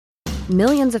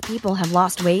Millions of people have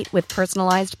lost weight with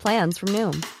personalized plans from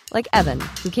Noom. Like Evan,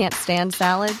 who can't stand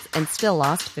salads and still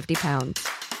lost 50 pounds.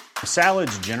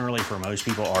 Salads generally for most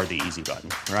people are the easy button,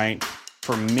 right?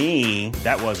 For me,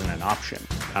 that wasn't an option.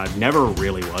 I never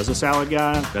really was a salad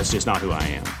guy. That's just not who I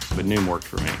am. But Noom worked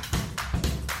for me.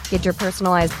 Get your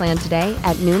personalized plan today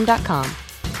at Noom.com.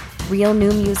 Real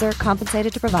Noom user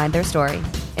compensated to provide their story.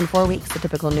 In 4 weeks, the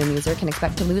typical Noom user can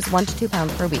expect to lose 1 to 2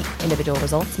 pounds per week. Individual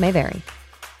results may vary.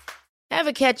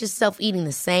 Ever catch yourself eating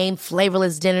the same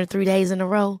flavorless dinner 3 days in a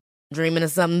row? Dreaming of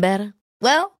something better?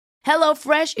 Well,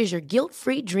 HelloFresh is your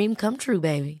guilt-free dream come true,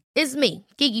 baby. It's me,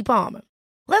 Keke Palmer.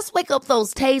 Let's wake up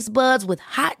those taste buds with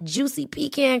hot, juicy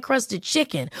pecan-crusted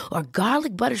chicken or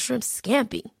garlic butter shrimp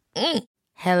scampi.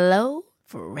 Hello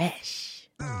Fresh.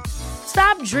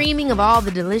 Stop dreaming of all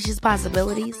the delicious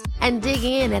possibilities and dig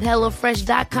in at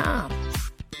HelloFresh.com.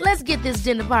 Let's get this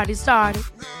dinner party started.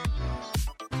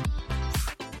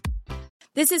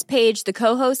 This is Paige, the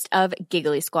co-host of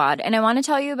Giggly Squad, and I want to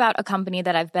tell you about a company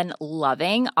that I've been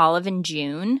loving, Olive &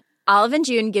 June. Olive &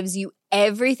 June gives you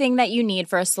everything that you need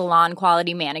for a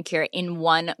salon-quality manicure in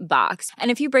one box.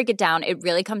 And if you break it down, it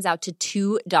really comes out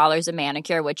to $2 a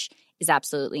manicure, which is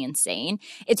absolutely insane.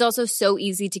 It's also so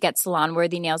easy to get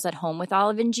salon-worthy nails at home with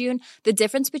Olive & June. The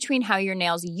difference between how your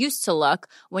nails used to look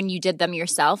when you did them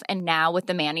yourself and now with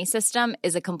the Mani system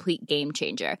is a complete game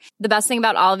changer. The best thing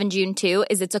about Olive & June, too,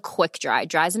 is it's a quick dry.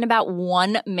 Dries in about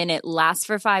 1 minute, lasts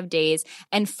for 5 days,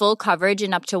 and full coverage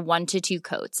in up to 1 to 2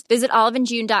 coats. Visit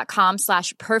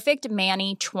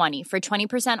oliveandjune.com/perfectmani20 for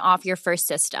 20% off your first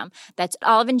system. That's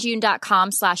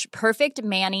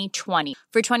oliveandjune.com/perfectmani20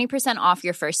 for 20% off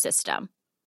your first system.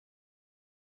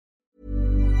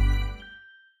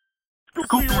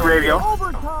 Scoop B Radio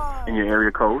in your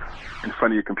area code, in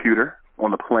front of your computer,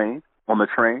 on the plane, on the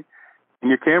train, in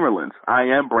your camera lens. I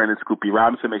am Brandon Scoop B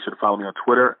Robinson. Make sure to follow me on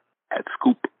Twitter at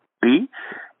Scoop B,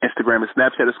 Instagram and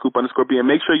Snapchat at Scoop_B, and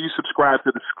make sure you subscribe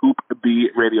to the Scoop B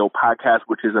Radio podcast,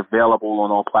 which is available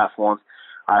on all platforms: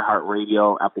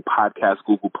 iHeartRadio, Apple Podcasts,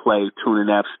 Google Play, TuneIn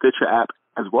app, Stitcher app,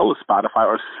 as well as Spotify,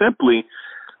 or simply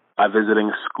by visiting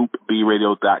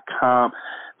scoopbradio.com.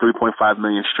 3.5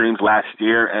 million streams last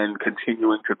year and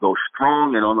continuing to go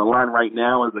strong. And on the line right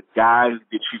now is a guy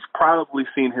that you've probably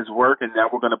seen his work, and now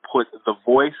we're going to put the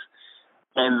voice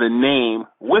and the name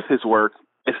with his work.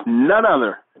 It's none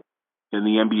other than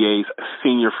the NBA's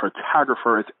senior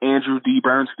photographer. It's Andrew D.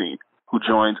 Bernstein, who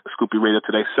joins Scoop B Radio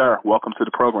today. Sir, welcome to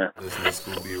the program. Listen to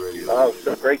Scoop B Radio. Oh,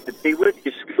 so great to be with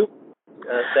you, Scoop.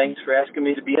 Thanks for asking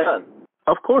me to be on.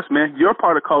 Of course, man. You're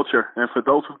part of culture. And for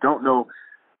those who don't know,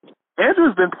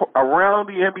 Andrew's been around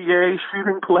the NBA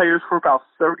shooting players for about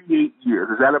 38 years.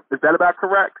 Is that about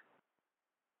correct?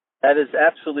 That is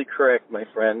absolutely correct, my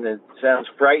friend. It sounds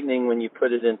frightening when you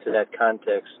put it into that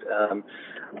context.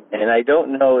 And I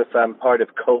don't know if I'm part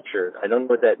of culture. I don't know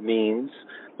what that means.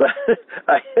 But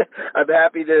I'm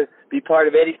happy to be part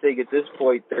of anything at this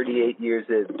point, 38 years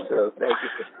in. So thank you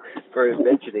for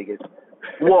mentioning it.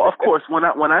 Well, of course, when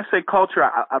I say culture,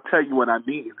 I'll tell you what I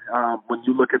mean. When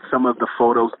you look at some of the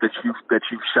photos that you've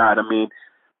shot, I mean,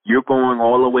 you're going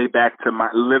all the way back to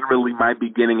my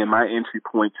beginning and my entry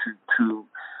point to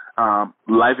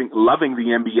loving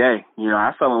the NBA. You know,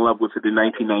 I fell in love with it in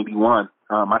 1991.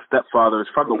 My stepfather is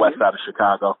from the west side of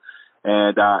Chicago,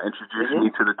 and introduced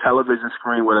me to the television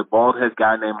screen with a bald-headed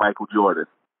guy named Michael Jordan.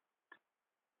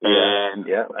 And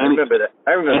I remember that.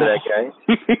 I remember that guy.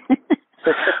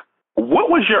 What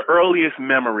was your earliest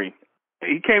memory?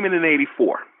 He came in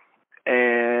 '84,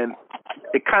 and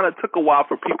it kind of took a while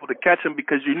for people to catch him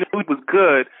because you knew he was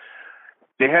good.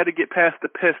 They had to get past the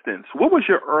Pistons. What was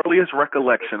your earliest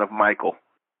recollection of Michael?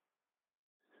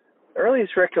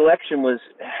 Earliest recollection was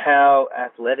how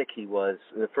athletic he was.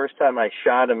 The first time I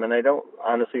shot him, and I don't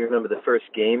honestly remember the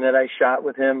first game that I shot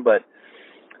with him, but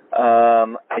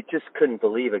I just couldn't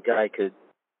believe a guy could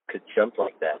jump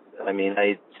like that. I mean,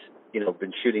 I'd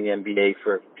been shooting NBA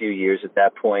for a few years at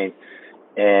that point,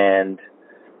 and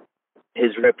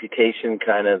his reputation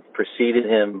kind of preceded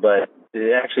him, but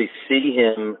to actually see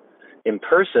him in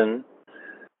person,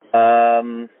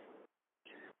 and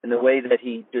the way that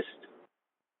he just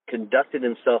conducted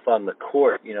himself on the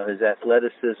court, his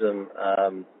athleticism,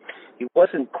 he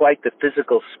wasn't quite the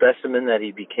physical specimen that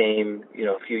he became,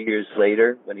 a few years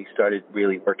later when he started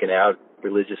really working out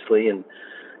religiously and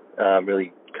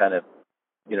really kind of,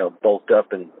 bulked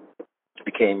up and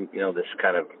became, this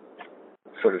kind of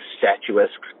sort of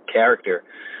statuesque character.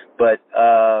 But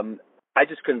I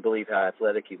just couldn't believe how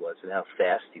athletic he was and how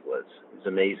fast he was. It was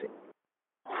amazing.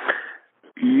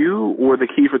 You were the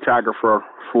key photographer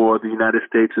for the United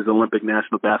States' Olympic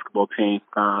national basketball team,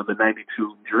 the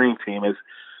 '92 Dream Team. As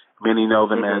Many know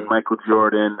them as Michael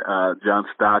Jordan, John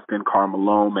Stockton, Karl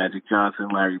Malone, Magic Johnson,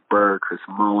 Larry Bird, Chris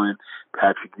Mullin,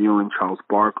 Patrick Ewing, Charles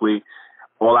Barkley.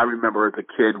 All I remember as a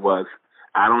kid was,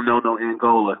 I don't know no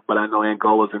Angola, but I know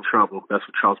Angola's in trouble. That's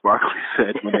what Charles Barkley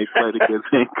said when they played against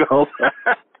Angola.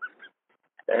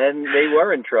 And they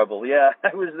were in trouble. Yeah,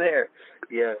 I was there.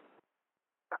 Yeah.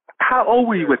 How old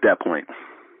were you at that point?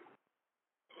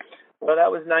 Well,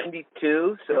 that was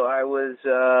 92, so I was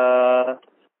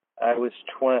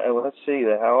 20. Let's see,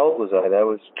 how old was I? That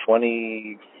was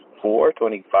 24,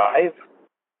 25,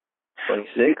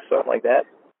 26, something like that.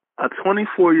 A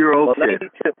 24-year-old kid.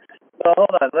 92. Well,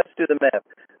 hold on, let's do the math.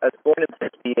 I was born in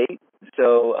 58,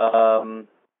 so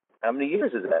how many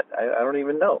years is that? I don't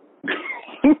even know.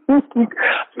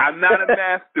 I'm not a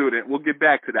math student. We'll get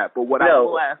back to that. But what I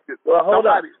will ask is, well, hold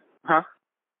on. Huh?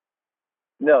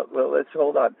 No, well, let's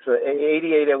hold on. So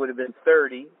 88, I would have been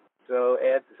 30. So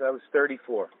I was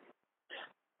 34.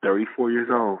 34 years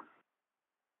old.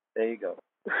 There you go.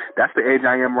 That's the age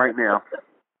I am right now.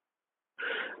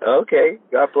 Okay.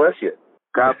 God bless you.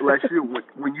 God bless you.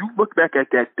 When you look back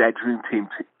at that dream team,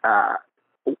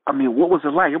 I mean, what was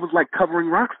it like? It was like covering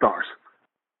rock stars.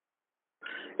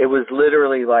 It was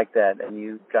literally like that, and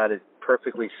you got it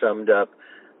perfectly summed up.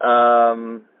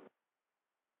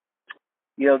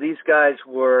 These guys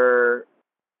were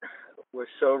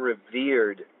so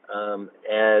revered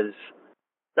as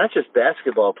not just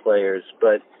basketball players,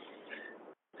 but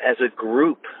as a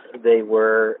group. They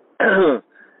were, the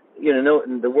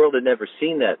world had never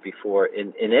seen that before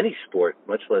in any sport,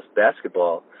 much less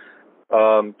basketball.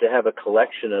 To have a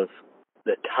collection of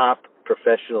the top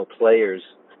professional players,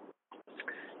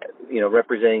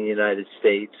 representing the United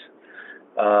States,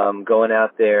 going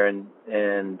out there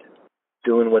and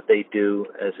doing what they do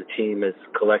as a team, as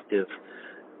a collective.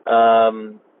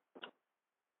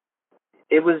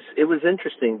 It was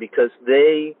interesting because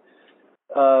they,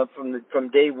 from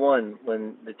day one,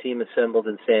 when the team assembled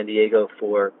in San Diego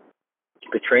for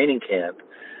the training camp,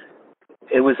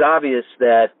 it was obvious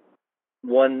that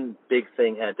one big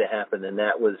thing had to happen, and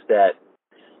that was that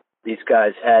these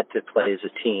guys had to play as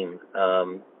a team.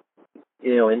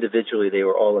 Individually they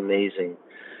were all amazing,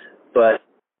 but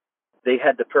they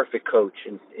had the perfect coach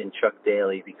in Chuck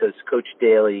Daly, because Coach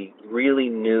Daly really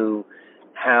knew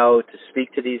how to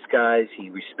speak to these guys. He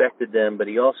respected them, but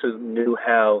he also knew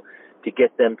how to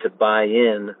get them to buy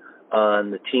in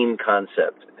on the team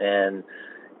concept. And,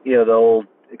 the old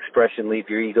expression, leave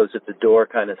your egos at the door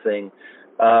kind of thing.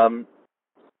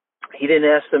 He didn't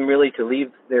ask them really to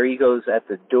leave their egos at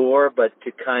the door, but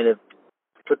to kind of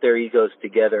put their egos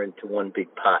together into one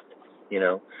big pot,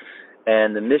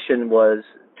 And the mission was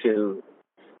to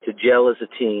gel as a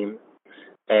team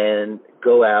and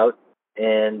go out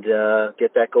and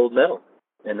get that gold medal.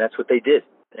 And that's what they did.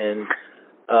 And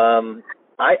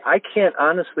I can't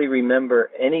honestly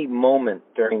remember any moment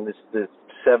during this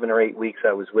 7 or 8 weeks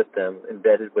I was with them,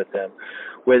 embedded with them,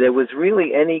 where there was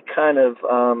really any kind of,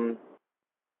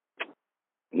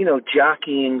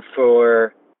 jockeying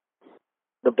for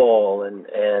the ball and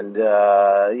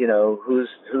who's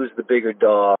the bigger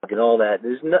dog and all that.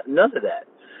 There's none of that.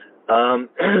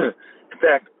 In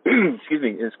fact, excuse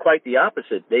me, it's quite the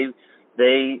opposite. They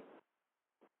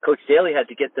Coach Daly had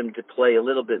to get them to play a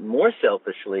little bit more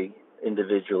selfishly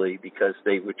individually, because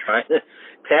they were trying to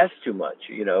pass too much,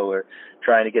 or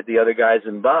trying to get the other guys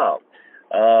involved.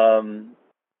 And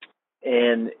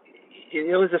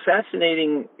it was a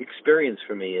fascinating experience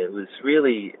for me. It was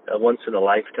really a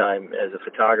once-in-a-lifetime as a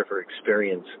photographer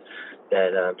experience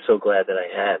that I'm so glad that I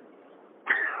had.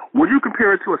 Would you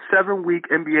compare it to a 7-week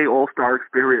NBA All-Star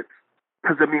experience?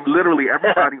 Because, literally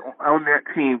everybody on that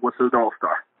team was an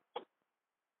All-Star.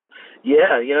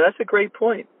 Yeah, that's a great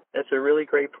point. That's a really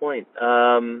great point.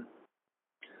 I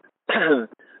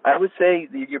would say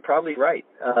you're probably right.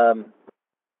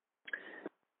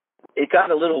 It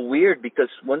got a little weird because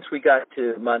once we got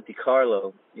to Monte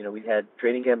Carlo, we had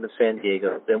training camp in San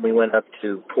Diego. Then we went up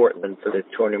to Portland for the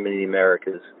Tournament of the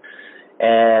Americas.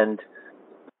 And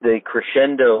the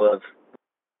crescendo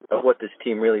of what this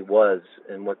team really was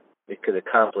and what it could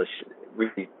accomplish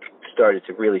really started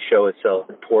to really show itself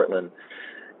in Portland.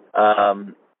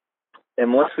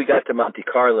 And once we got to Monte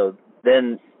Carlo,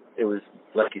 then it was,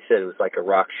 like you said, it was like a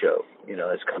rock show,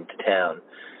 has come to town.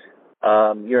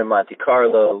 You're in Monte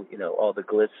Carlo, all the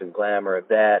glitz and glamour of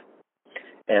that.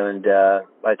 And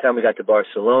by the time we got to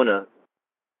Barcelona,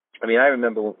 I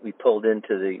remember when we pulled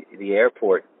into the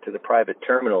airport, to the private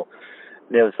terminal,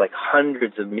 there was like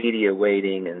hundreds of media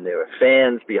waiting, and there were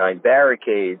fans behind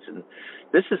barricades. And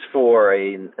this is for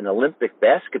an Olympic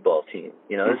basketball team.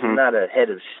 This is not a head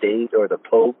of state or the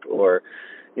Pope or,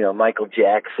 Michael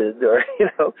Jackson or,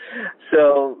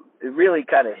 so it really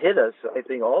kind of hit us, I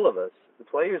think all of us, the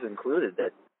players included,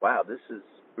 that, wow, this is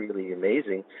really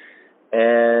amazing.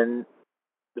 And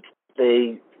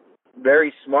they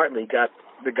very smartly got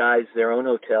the guys their own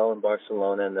hotel in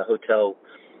Barcelona, and the hotel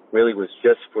really was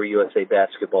just for USA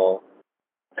Basketball.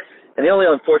 And the only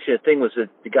unfortunate thing was that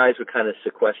the guys were kind of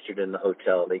sequestered in the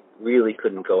hotel. They really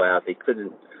couldn't go out. They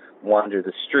couldn't wander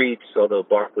the streets, although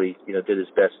Barkley, did his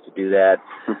best to do that.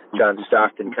 John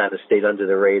Stockton kind of stayed under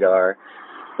the radar.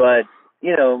 But,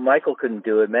 Michael couldn't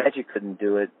do it. Magic couldn't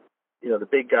do it. The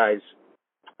big guys,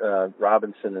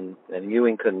 Robinson and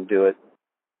Ewing couldn't do it.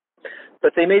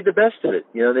 But they made the best of it.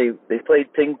 They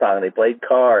played ping pong. They played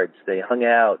cards. They hung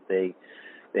out. They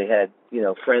had,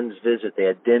 friends visit. They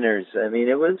had dinners. I mean,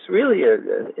 it was really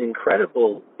an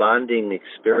incredible bonding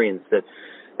experience that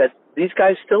these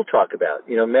guys still talk about.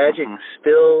 Magic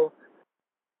still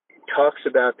talks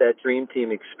about that Dream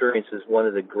Team experience as one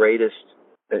of the greatest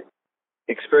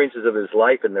experiences of his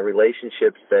life, and the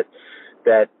relationships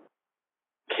that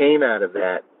came out of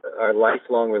that are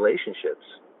lifelong relationships.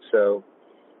 So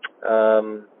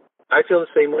I feel the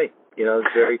same way. I was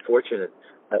very fortunate.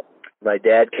 My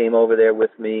dad came over there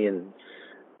with me, and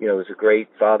it was a great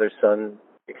father-son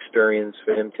experience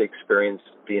for him to experience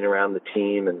being around the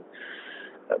team. And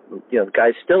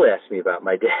guys still ask me about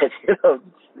my dad.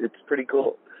 It's pretty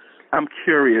cool. I'm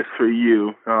curious for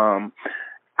you.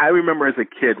 I remember as a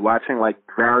kid watching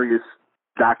various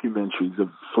documentaries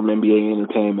from NBA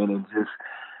Entertainment and just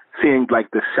seeing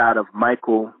the shot of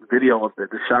Michael, video of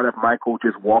the shot of Michael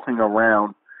just walking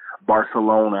around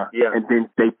Barcelona, and then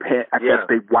they guess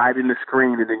they widened the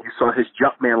screen, and then you saw his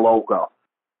Jumpman logo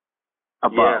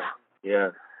above.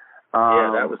 Yeah,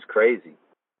 that was crazy,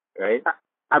 right?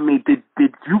 I mean,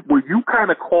 were you kind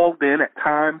of called in at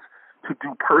times to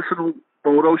do personal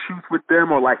photo shoots with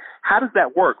them, or how does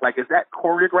that work? Is that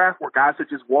choreographed where guys are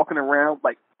just walking around?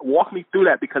 Walk me through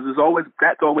that, because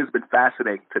that's always been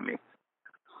fascinating to me.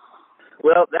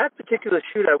 Well, that particular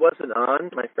shoot I wasn't on.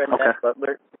 My friend Matt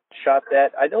Butler shot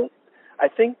that. I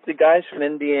think the guys from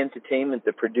NBA Entertainment,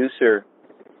 the producer,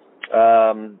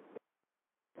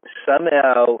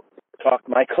 somehow talked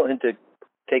Michael into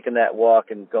taking that walk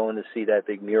and going to see that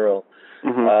big mural.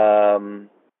 Mm-hmm.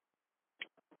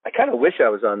 I kind of wish I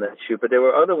was on that shoot, but there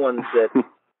were other ones that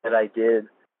I did.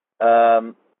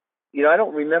 I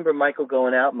don't remember Michael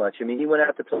going out much. I mean, he went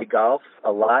out to play golf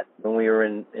a lot when we were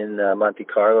in Monte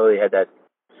Carlo. He had that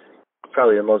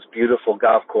probably the most beautiful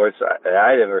golf course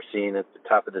I'd ever seen at the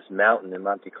top of this mountain in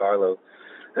Monte Carlo.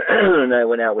 And I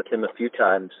went out with him a few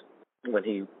times when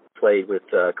he played with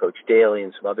Coach Daly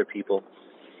and some other people.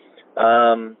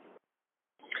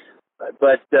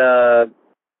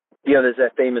 There's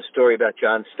that famous story about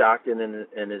John Stockton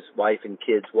and his wife and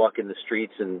kids walking the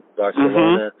streets in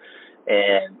Barcelona.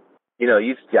 Mm-hmm. And,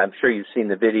 I'm sure you've seen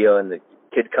the video, and the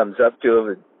kid comes up to him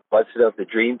and busted up the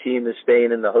Dream Team is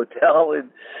staying in the hotel,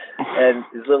 and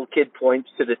his little kid points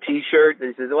to the T-shirt, and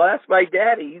he says, well, that's my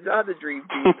daddy. He's on the Dream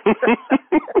Team.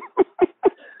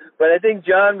 But I think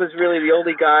John was really the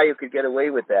only guy who could get away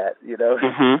with that,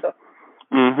 Mm-hmm.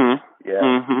 Mm-hmm. Yeah.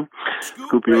 Mm-hmm.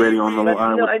 Scoopy Radio on the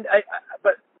line.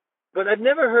 But I've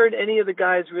never heard any of the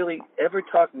guys really ever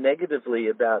talk negatively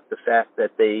about the fact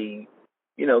that they,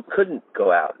 couldn't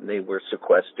go out and they were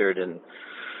sequestered, and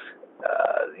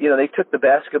they took the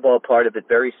basketball part of it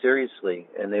very seriously,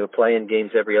 and they were playing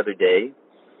games every other day,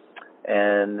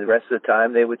 and the rest of the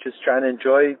time they were just trying to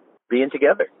enjoy being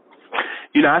together.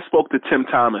 I spoke to Tim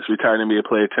Thomas, retired NBA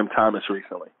player Tim Thomas,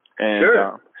 recently,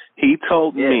 and he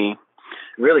told me,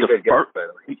 really good guy, by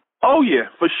the way. Oh yeah,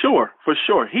 for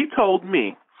sure. He told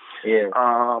me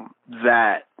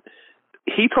that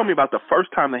he told me about the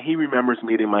first time that he remembers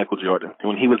meeting Michael Jordan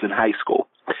when he was in high school.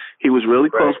 He was really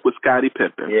close with Scottie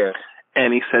Pippen. Yeah.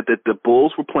 And he said that the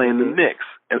Bulls were playing the Knicks.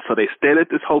 And so they stayed at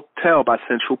this hotel by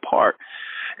Central Park.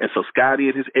 And so Scottie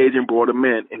and his agent brought him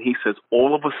in. And he says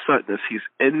all of a sudden, as he's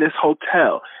in this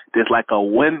hotel, there's a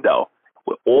window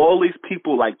with all these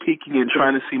people peeking in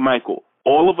trying to see Michael.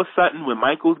 All of a sudden, when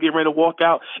Michael's getting ready to walk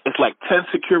out, it's 10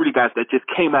 security guys that just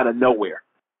came out of nowhere.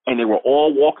 And they were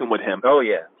all walking with him. Oh,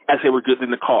 yeah. As they were getting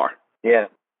in the car. Yeah.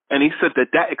 And he said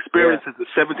that experience as a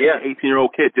 17 to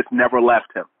 18-year-old kid just never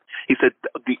left him. He said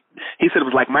it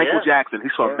was like Michael Jackson. He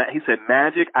said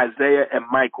Magic, Isaiah, and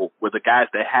Michael were the guys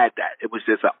that had that. It was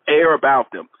just an air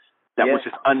about them that was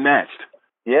just unmatched.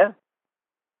 Yeah.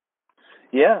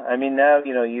 Yeah. I mean, now,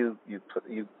 you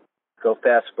go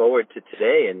fast forward to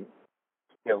today, and,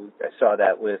 I saw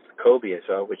that with Kobe. I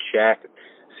saw it with Shaq. I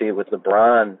see it with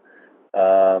LeBron.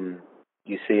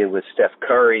 You see it with Steph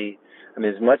Curry. I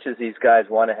mean, as much as these guys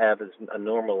want to have a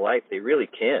normal life, they really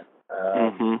can't.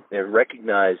 They're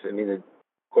recognized. I mean, of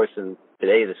course, in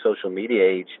today, the social media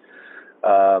age,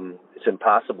 it's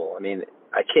impossible. I mean,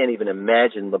 I can't even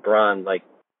imagine LeBron, like,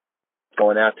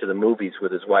 going out to the movies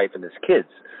with his wife and his kids,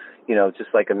 you know,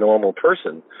 just like a normal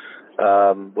person,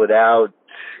 without,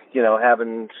 you know,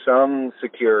 having some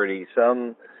security,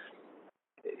 some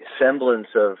semblance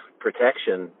of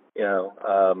protection. You know,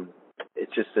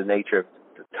 it's just the nature of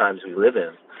the times we live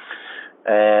in.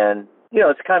 And, you know,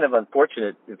 it's kind of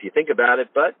unfortunate if you think about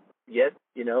it, but yet,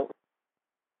 you know,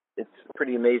 it's a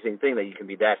pretty amazing thing that you can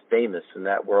be that famous and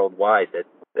that worldwide that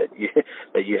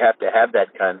you have to have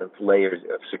that kind of layers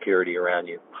of security around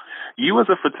you. You as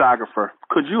a photographer,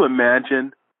 could you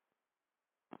imagine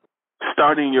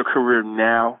starting your career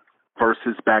now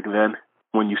versus back then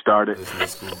when you started?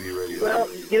 Well,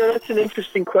 you know, that's an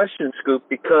interesting question, Scoop,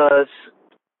 because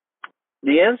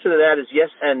the answer to that is yes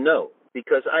and no.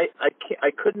 Because I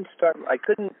couldn't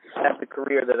have the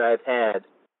career that I've had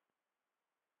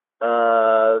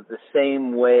the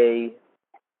same way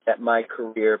that my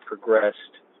career progressed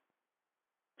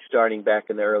starting back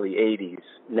in the early 80s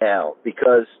now,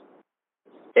 because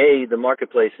the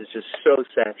marketplace is just so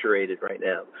saturated right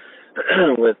now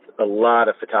with a lot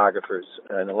of photographers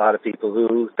and a lot of people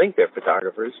who think they're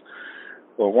photographers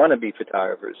or want to be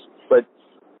photographers. But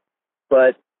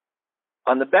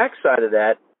on the backside of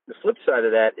that, the flip side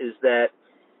of that is that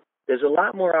there's a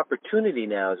lot more opportunity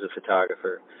now as a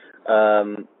photographer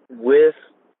with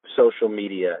social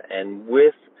media and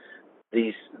with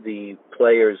the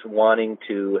players wanting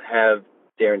to have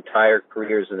their entire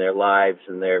careers and their lives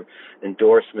and their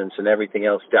endorsements and everything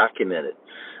else documented.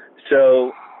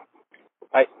 So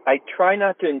I try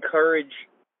not to encourage,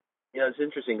 you know, it's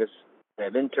interesting because I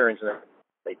have interns and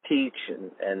I teach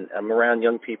and I'm around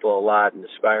young people a lot and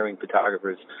aspiring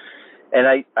photographers. And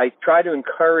I try to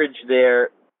encourage their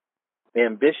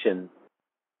ambition,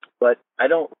 but I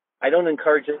don't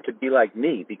encourage them to be like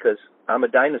me because I'm a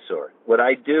dinosaur. What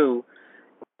I do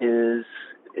is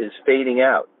fading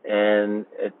out, and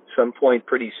at some point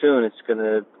pretty soon it's going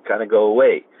to kind of go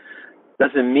away.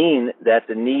 Doesn't mean that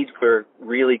the need for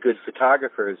really good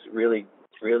photographers, really,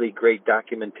 really great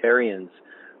documentarians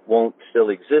won't still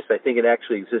exist. I think it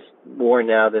actually exists more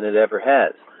now than it ever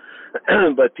has.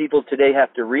 But people today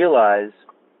have to realize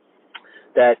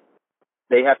that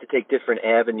they have to take different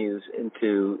avenues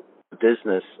into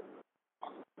business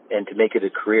and to make it a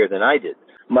career than I did.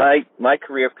 My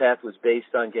career path was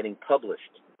based on getting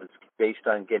published. It was based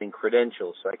on getting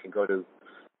credentials so I could go to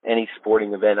any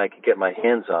sporting event I could get my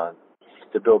hands on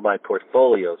to build my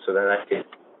portfolio so that I could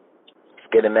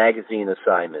get a magazine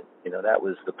assignment. You know, that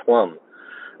was the plum.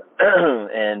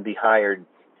 And be hired,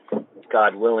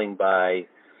 God willing, by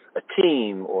a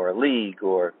team or a league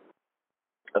or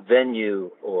a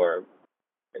venue or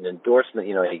an endorsement,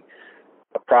 you know, a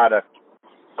product,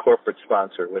 corporate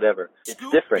sponsor, whatever. It's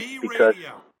different because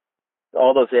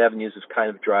all those avenues have kind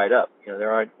of dried up. You know,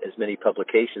 there aren't as many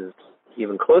publications,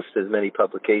 even close to as many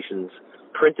publications,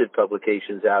 printed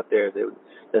publications out there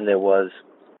than there was.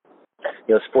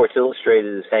 You know, Sports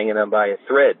Illustrated is hanging on by a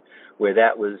thread, where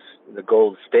that was the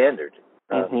gold standard.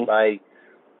 My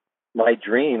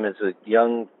dream as a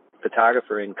young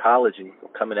photographer in college and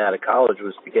coming out of college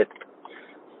was to get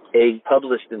A,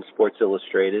 published in Sports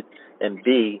Illustrated, and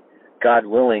B, God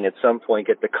willing, at some point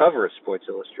get the cover of Sports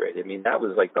Illustrated. I mean, that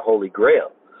was like the holy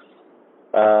grail.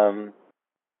 Now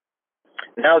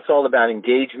it's all about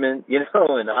engagement, you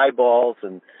know, and eyeballs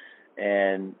and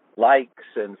likes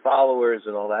and followers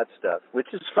and all that stuff, which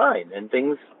is fine, and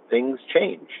things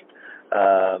change.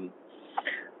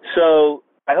 So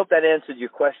I hope that answered your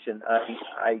question.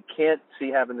 I can't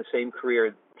see having the same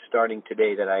career starting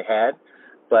today that I had,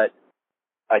 but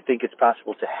I think it's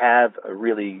possible to have a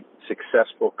really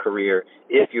successful career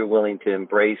if you're willing to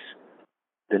embrace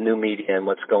the new media and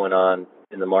what's going on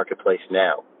in the marketplace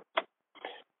now.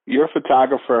 You're a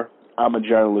photographer, I'm a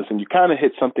journalist, and you kind of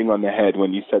hit something on the head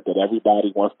when you said that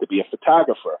everybody wants to be a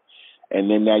photographer. And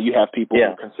then now you have people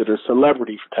who consider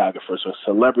celebrity photographers or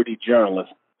celebrity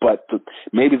journalists, but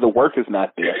maybe the work is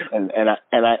not there. And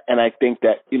I think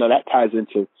that, you know, that ties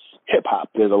into hip hop.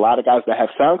 There's a lot of guys that have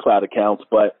SoundCloud accounts,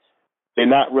 but they're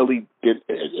not really,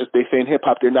 if they say in hip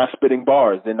hop, they're not spitting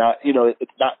bars. They're not, you know,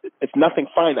 it's nothing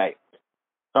finite.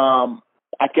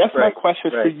 I guess my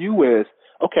question for you is,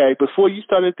 okay, before you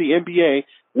started the NBA,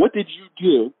 what did you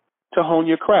do to hone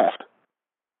your craft?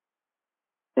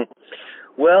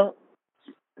 Well,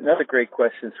 another great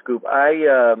question, Scoop.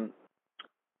 I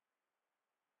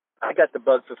I got the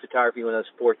bug for photography when I was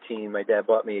 14. My dad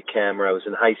bought me a camera. I was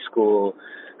in high school.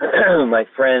 My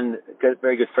friend, a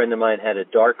very good friend of mine, had a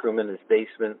darkroom in his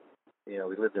basement. We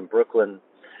lived in Brooklyn,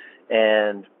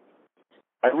 and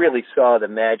I really saw the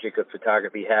magic of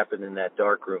photography happen in that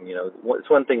darkroom. It's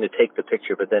one thing to take the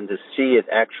picture, but then to see it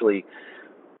actually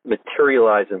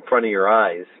materialize in front of your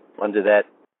eyes under that,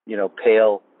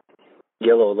 pale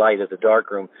yellow light of the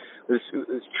darkroom was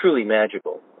truly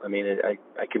magical. I mean,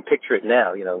 I can picture it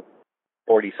now,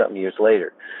 40-something years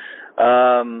later.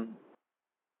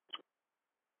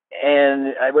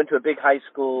 And I went to a big high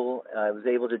school. I was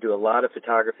able to do a lot of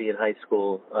photography in high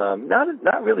school.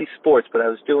 Not really sports, but I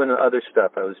was doing other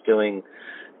stuff. I was doing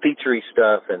featurey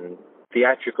stuff and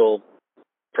theatrical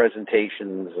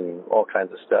presentations and all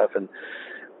kinds of stuff. And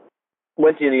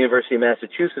went to the University of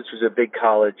Massachusetts, which was a big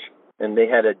college, and they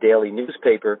had a daily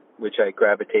newspaper, which I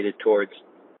gravitated towards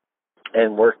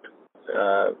and worked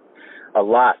a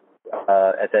lot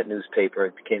at that newspaper. I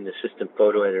became the assistant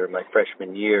photo editor my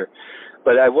freshman year.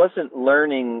 But I wasn't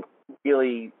learning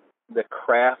really the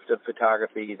craft of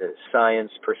photography, the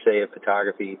science per se of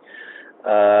photography. It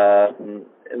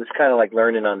was kind of like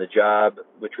learning on the job,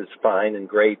 which was fine and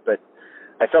great, but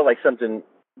I felt like something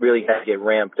really had to get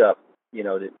ramped up,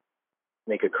 to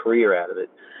make a career out of it.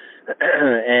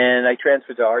 And I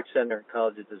transferred to Art Center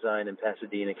College of Design in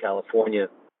Pasadena, California.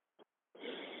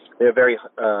 They're a very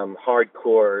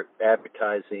hardcore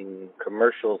advertising,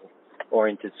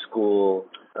 commercial-oriented school,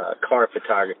 car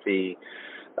photography,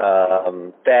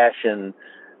 fashion.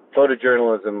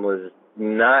 Photojournalism was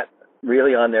not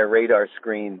really on their radar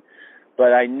screen,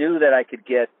 but I knew that I could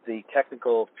get the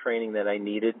technical training that I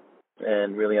needed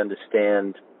and really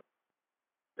understand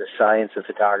the science of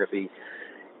photography.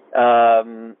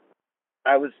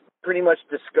 I was pretty much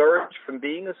discouraged from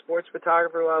being a sports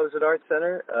photographer while I was at Art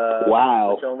Center.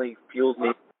 Wow. Which only fueled me.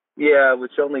 Yeah,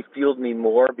 which only fueled me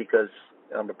more because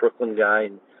I'm a Brooklyn guy,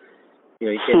 and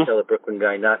you can't tell a Brooklyn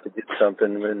guy not to do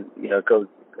something when it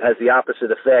has the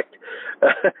opposite effect.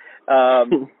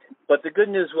 But the good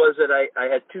news was that I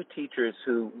had two teachers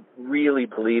who really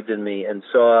believed in me and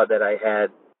saw that I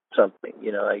had something.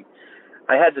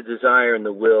 I had the desire and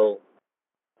the will,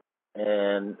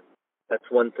 and that's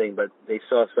one thing, but they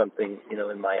saw something,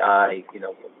 in my eye,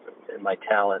 in my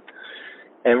talent,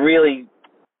 and really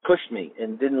pushed me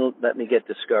and didn't let me get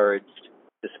discouraged,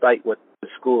 despite what the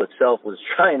school itself was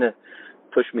trying to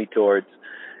push me towards.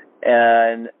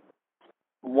 And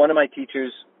one of my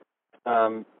teachers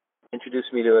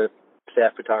introduced me to a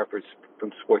staff photographer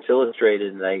from Sports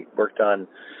Illustrated, and I worked on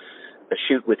a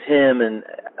shoot with him, and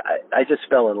I just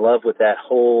fell in love with that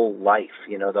whole life,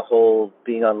 the whole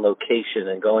being on location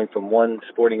and going from one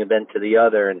sporting event to the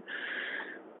other, and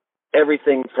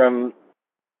everything from,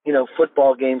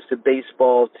 football games to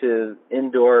baseball to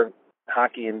indoor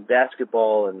hockey and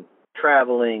basketball and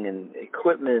traveling and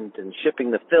equipment and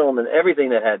shipping the film and everything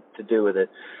that had to do with it.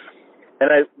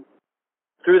 And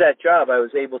through that job, I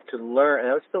was able to learn, and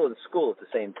I was still in school at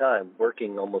the same time,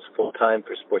 working almost full-time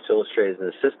for Sports Illustrated as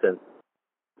an assistant.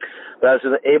 But I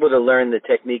was able to learn the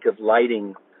technique of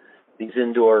lighting these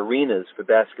indoor arenas for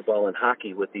basketball and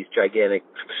hockey with these gigantic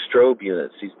strobe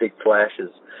units, these big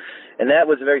flashes. And that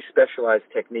was a very specialized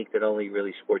technique that only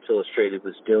really Sports Illustrated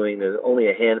was doing. There's only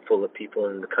a handful of people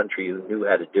in the country who knew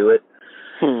how to do it.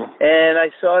 And I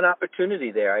saw an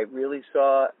opportunity there. I really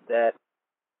saw that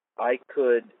I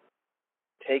could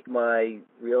take my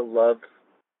real love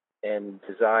and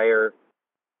desire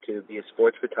to be a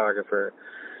sports photographer,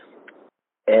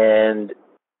 and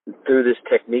through this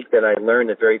technique that I learned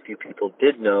that very few people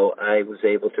did know, I was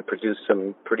able to produce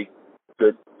some pretty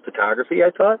good photography,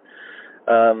 I thought.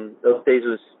 Those days it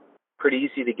was pretty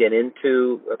easy to get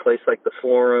into a place like the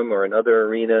Forum or another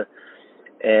arena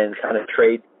and kind of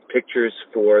trade pictures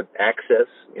for access,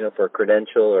 for a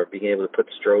credential or being able to put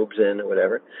strobes in or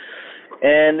whatever.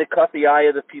 And it caught the eye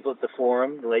of the people at the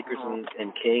Forum, the Lakers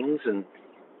and Kings, and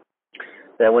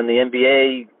that when the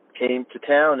NBA came to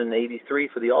town in '83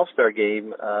 for the All-Star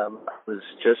game, I was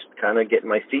just kind of getting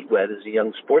my feet wet as a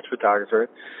young sports photographer.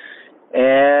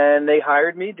 And they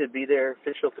hired me to be their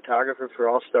official photographer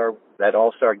for that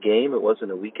All-Star game. It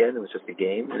wasn't a weekend; it was just a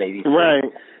game in '83.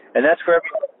 Right. And that's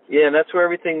where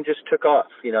everything just took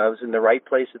off. I was in the right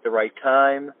place at the right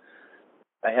time.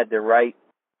 I had the right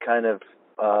kind of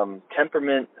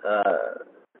temperament.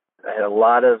 I had a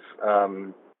lot of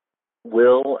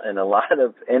will and a lot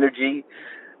of energy,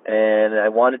 and I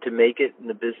wanted to make it in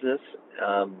the business.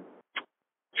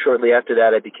 Shortly after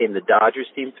that, I became the Dodgers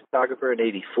team photographer in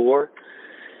 '84,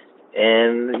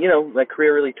 and my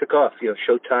career really took off. The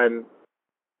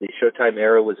Showtime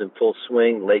era was in full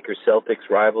swing. Lakers Celtics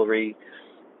rivalry,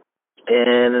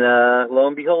 And lo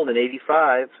and behold, in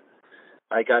 '85,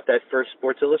 I got that first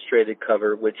Sports Illustrated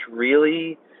cover, which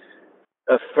really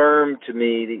affirmed to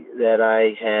me that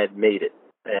I had made it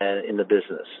in the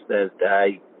business, that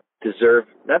I deserved,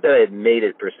 not that I had made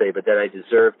it per se, but that I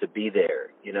deserved to be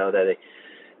there, that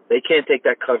they can't take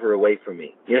that cover away from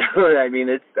me. I mean,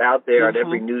 it's out there on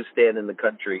every newsstand in the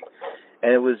country.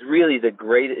 And it was really it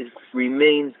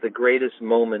remains the greatest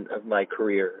moment of my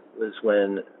career, was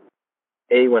when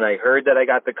I heard that I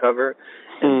got the cover,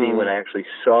 and B, when I actually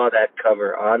saw that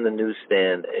cover on the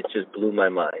newsstand. It just blew my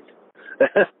mind,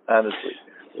 honestly.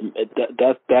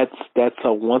 That's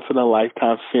a once in a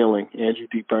lifetime feeling. Andrew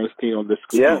D. Bernstein on the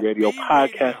Scoop Radio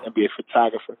podcast and be a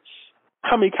photographer.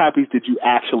 How many copies did you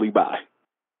actually buy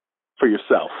for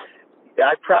yourself?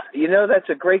 That's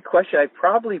a great question. I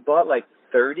probably bought like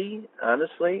 30,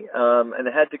 honestly, and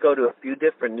I had to go to a few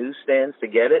different newsstands to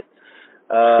get it.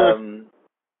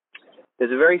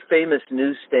 There's a very famous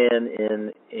newsstand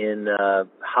in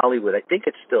Hollywood. I think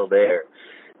it's still there.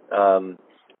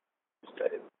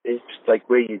 It's like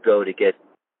where you go to get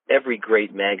every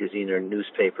great magazine or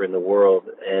newspaper in the world.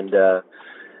 And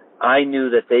I knew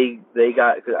that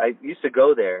I used to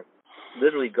go there,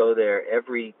 literally go there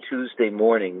every Tuesday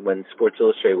morning when Sports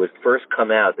Illustrated would first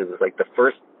come out. It was like the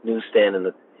first newsstand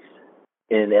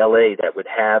in LA that would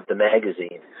have the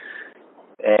magazine.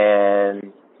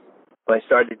 And when I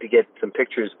started to get some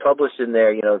pictures published in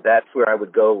there, that's where I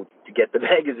would go to get the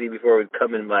magazine before it would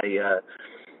come in my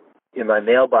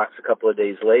mailbox a couple of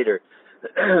days later.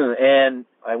 And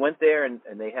I went there and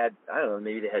they had, I don't know,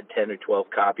 maybe they had 10 or 12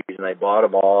 copies, and I bought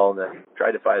them all, and I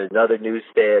tried to find another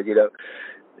newsstand,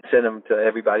 send them to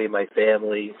everybody in my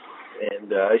family.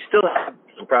 And I still have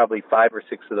probably 5 or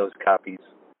 6 of those copies.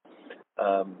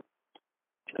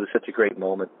 It was such a great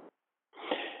moment.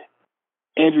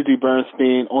 Andrew D.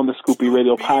 Bernstein on the Scoopy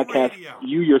Radio podcast.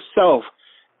 You yourself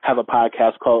have a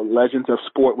podcast called Legends of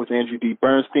Sport with Andrew D.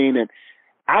 Bernstein, and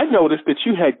I noticed that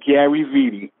you had Gary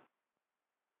Vitti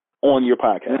on your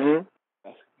podcast.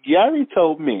 Mm-hmm. Gary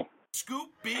told me Scoop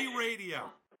B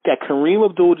Radio that Kareem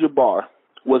Abdul-Jabbar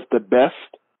was the best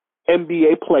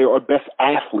NBA player or best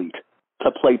athlete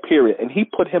to play, period, and he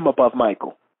put him above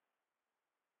Michael.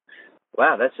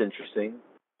 Wow, that's interesting.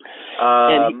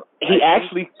 And he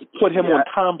actually put him on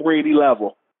Tom Brady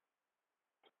level.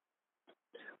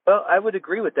 Well, I would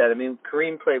agree with that. I mean,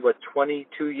 Kareem played,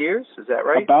 22 years? Is that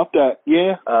right? About that,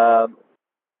 yeah.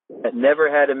 Never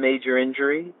had a major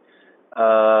injury.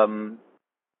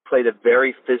 Played a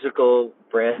very physical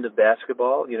brand of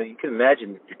basketball. You can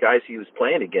imagine the guys he was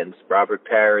playing against: Robert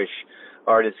Parrish,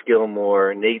 Artis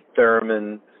Gilmore, Nate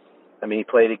Thurman. I mean, he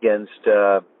played against...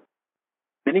 didn't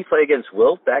he play against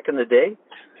Wilt back in the day?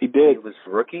 He did. He was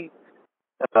rookie.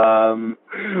 I don't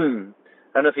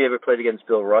know if he ever played against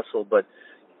Bill Russell, but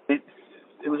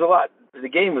it was a lot. The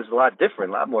game was a lot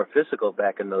different, a lot more physical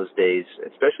back in those days,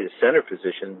 especially the center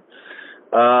position.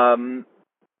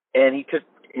 And he took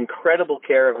incredible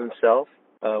care of himself.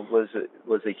 Was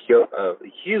a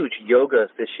huge yoga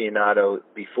aficionado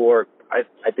before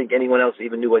I think anyone else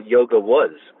even knew what yoga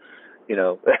was.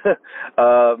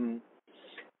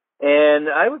 And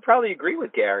I would probably agree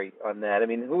with Gary on that. I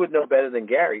mean, who would know better than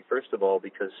Gary, first of all,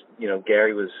 because,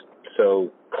 Gary was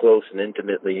so close and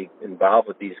intimately involved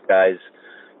with these guys,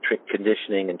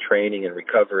 conditioning and training and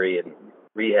recovery and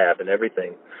rehab and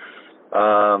everything.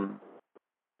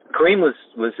 Kareem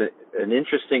was an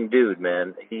interesting dude,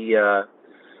 man. He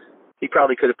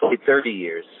probably could have played 30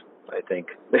 years, I think,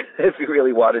 if he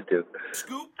really wanted to.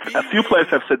 A few players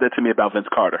have said that to me about Vince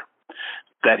Carter,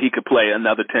 that he could play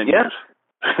another 10 years.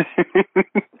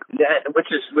 Yeah,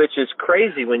 which is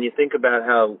crazy when you think about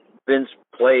how Vince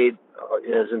played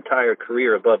his entire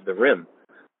career above the rim,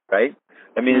 right?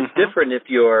 I mean, it's different if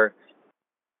you're,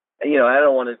 I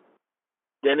don't want to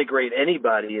denigrate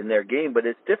anybody in their game, but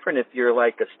it's different if you're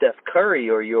like a Steph Curry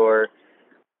or you're,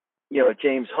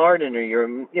 James Harden, or you're,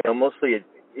 mostly a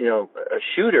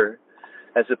shooter,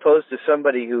 as opposed to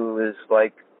somebody who is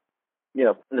like,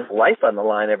 life on the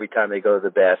line every time they go to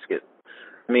the basket.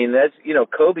 I mean, that's,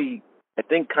 Kobe, I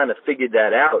think, kind of figured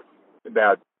that out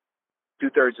about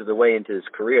 2/3 of the way into his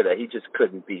career, that he just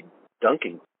couldn't be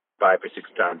dunking 5 or 6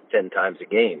 times, 10 times a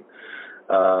game.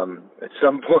 At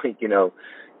some point,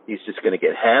 he's just going to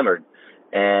get hammered.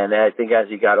 And I think as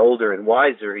he got older and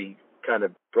wiser, he kind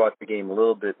of brought the game a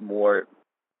little bit more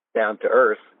down to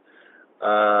earth,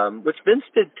 which Vince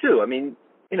did too. I mean,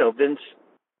 Vince,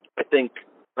 I think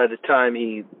by the time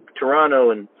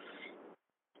Toronto, and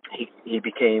he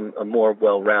became a more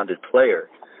well-rounded player.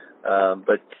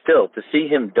 But still, to see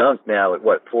him dunk now at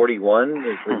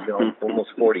 41, almost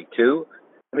 42,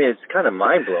 I mean, it's kind of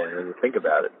mind-blowing when you think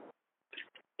about it.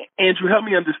 Andrew, help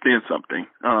me understand something.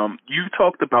 You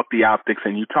talked about the optics,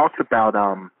 and you talked about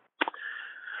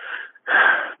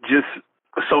just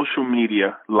social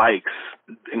media, likes,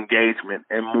 engagement,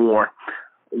 and more.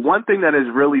 One thing that has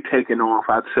really taken off,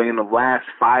 I'd say, in the last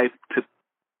 5 to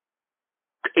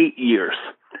 8 years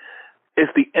is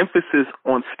the emphasis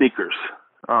on sneakers.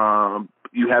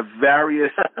 You have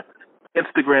various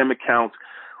Instagram accounts.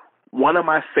 One of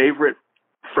my favorite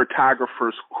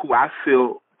photographers who I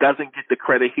feel doesn't get the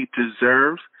credit he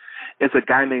deserves is a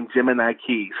guy named Gemini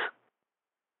Keys,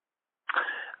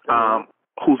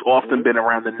 who's often been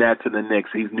around the Nets and the Knicks.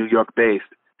 He's New York-based.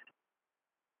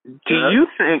 Do you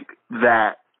think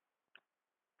that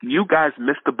you guys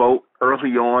missed the boat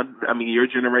early on? I mean, your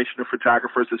generation of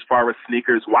photographers as far as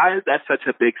sneakers. Why is that such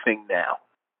a big thing now?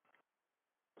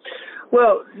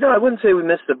 Well, no, I wouldn't say we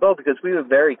missed the boat because we were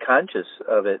very conscious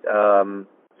of it.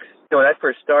 When I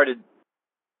first started,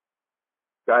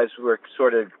 guys were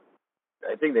sort of,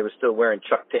 I think they were still wearing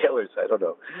Chuck Taylors. I don't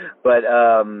know. But,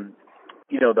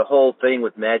 the whole thing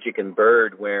with Magic and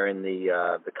Bird wearing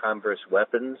the Converse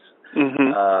weapons,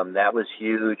 that was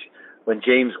huge. When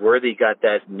James Worthy got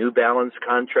that New Balance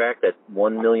contract, that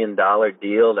 $1 million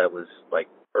deal that was like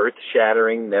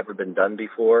earth-shattering, never been done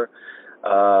before.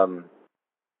 And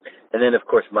then, of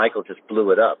course, Michael just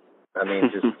blew it up. I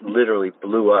mean, just literally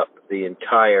blew up that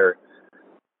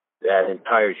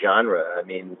entire genre. I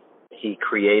mean, he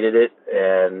created it,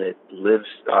 and it lives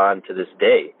on to this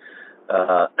day.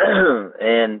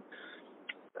 And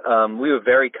we were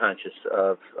very conscious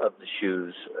of the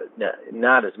shoes,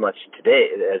 not as much today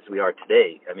as we are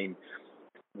today. I mean,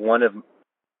 one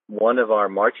of our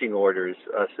marching orders,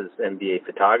 us as NBA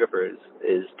photographers,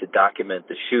 is to document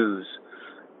the shoes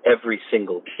every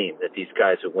single team that these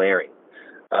guys are wearing.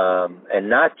 And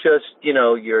not just,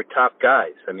 your top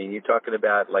guys. I mean, you're talking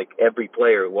about like every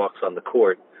player who walks on the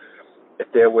court. If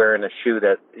they're wearing a shoe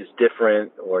that is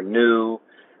different or new,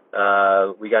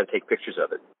 we got to take pictures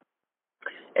of it.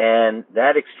 And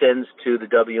that extends to the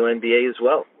WNBA as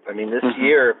well. I mean, this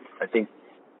year, I think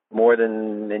more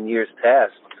than in years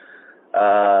past,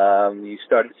 you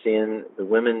started seeing the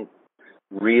women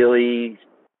really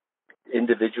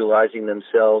individualizing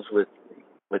themselves with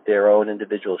their own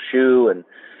individual shoe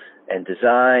and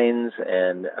designs,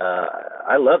 and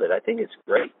I love it. I think it's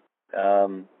great.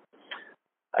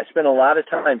 I spent a lot of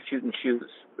time shooting shoes.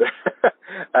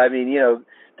 I mean,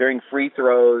 during free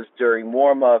throws, during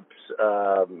warm-ups,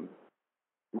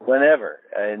 whenever.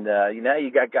 And now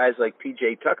you got guys like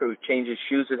P.J. Tucker who changes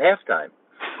shoes at halftime.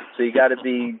 So you got to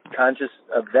be conscious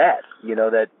of that,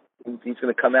 that he's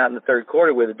going to come out in the third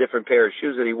quarter with a different pair of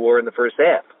shoes that he wore in the first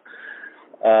half.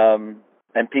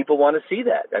 And people want to see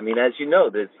that. I mean, as you know,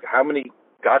 there's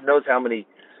God knows how many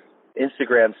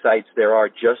Instagram sites there are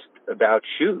just about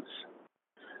shoes.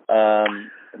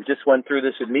 We just went through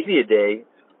this at Media Day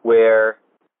where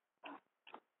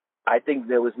I think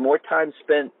there was more time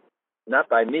spent, not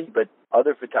by me, but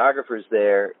other photographers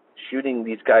there shooting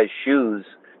these guys' shoes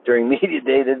during Media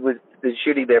Day than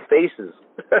shooting their faces.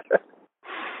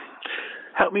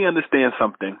 Help me understand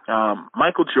something.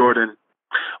 Michael Jordan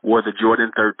wore the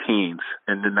Jordan 13s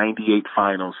in the 98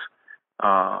 finals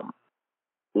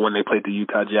when they played the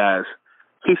Utah Jazz.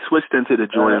 He switched into the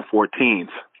Jordan 14s.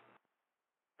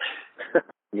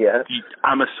 Yeah.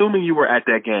 I'm assuming you were at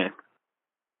that game.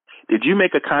 Did you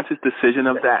make a conscious decision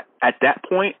of that at that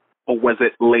point, or was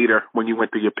it later when you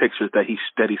went through your pictures that he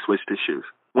switched his shoes?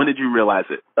 When did you realize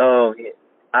it? Oh,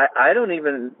 I don't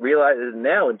even realize it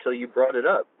now until you brought it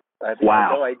up. I have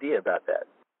no idea about that.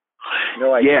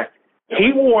 No idea. Yeah.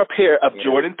 He wore a pair of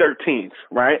Jordan 13s,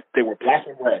 right? They were black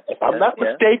and red. If I'm not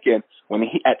mistaken, when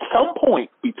he at some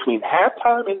point between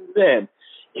halftime and then,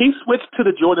 he switched to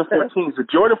the Jordan 14s. The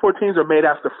Jordan 14s are made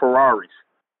after Ferraris.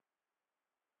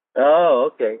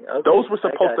 Oh, okay. Those were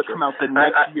supposed to come out the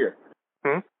next year.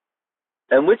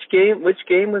 And which game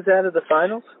was that of the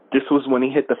finals? This was when he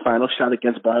hit the final shot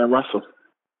against Brian Russell.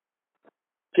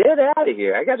 Get out of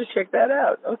here. I got to check that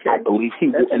out. Okay. I believe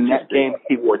in that game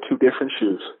he wore two different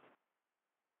shoes.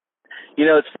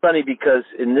 It's funny because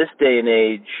in this day and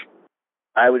age,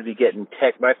 I would be getting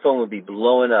my phone would be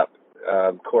blowing up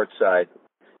courtside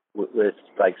with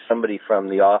like somebody from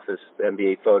The Office,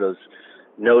 NBA Photos,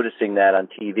 noticing that on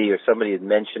TV, or somebody had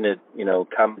mentioned it,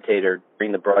 commentator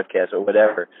during the broadcast or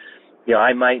whatever.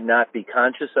 I might not be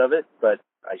conscious of it, but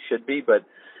I should be, but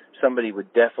somebody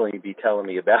would definitely be telling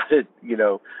me about it,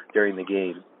 during the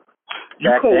game.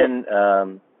 Back then,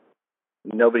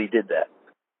 nobody did that.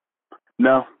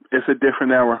 No, it's a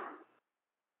different era.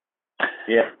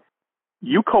 Yeah.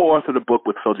 You co-authored a book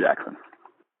with Phil Jackson.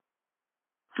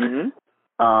 Mm-hmm.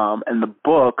 And the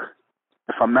book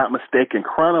if I'm not mistaken,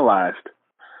 chronologized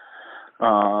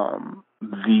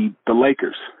the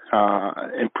Lakers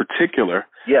in particular.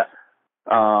 Yeah.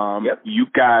 You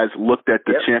guys looked at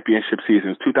the Yep. championship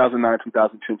seasons,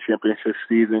 2009-2010 championship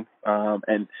season,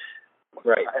 and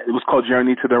right. It was called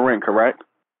Journey to the Ring, correct?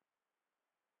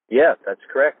 Yeah, that's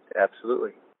correct.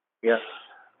 Absolutely. Yeah.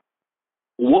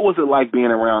 What was it like being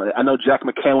around? I know Jack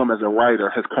McCallum as a writer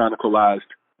has chronicled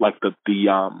like the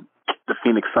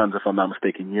Phoenix Suns, if I'm not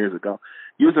mistaken, years ago.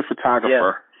 You as a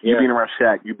photographer, you being around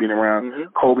Shaq, you being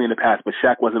around Kobe in the past, but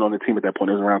Shaq wasn't on the team at that point.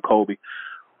 It was around Kobe.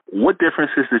 What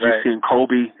differences did you see in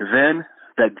Kobe then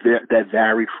that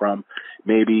varied from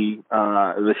maybe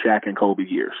the Shaq and Kobe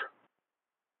years?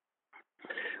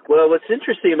 Well, what's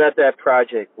interesting about that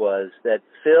project was that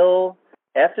Phil,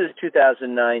 after the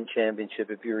 2009 championship,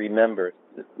 if you remember,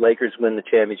 the Lakers win the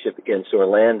championship against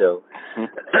Orlando,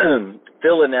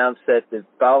 Phil announced that the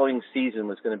following season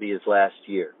was going to be his last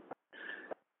year.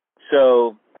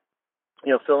 So,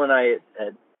 Phil and I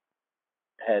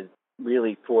had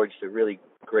really forged a really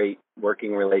great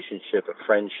working relationship, a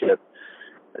friendship.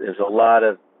 There's a lot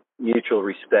of mutual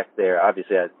respect there.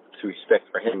 Obviously, I had respect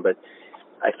for him, but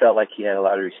I felt like he had a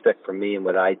lot of respect for me and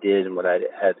what I did and what I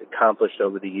had accomplished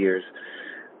over the years.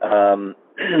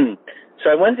 So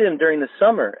I went to him during the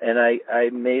summer, and I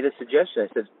made a suggestion.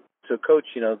 I said, so, Coach,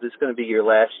 this is going to be your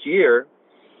last year.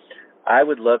 I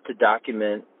would love to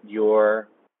document your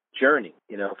journey,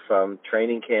 from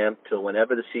training camp till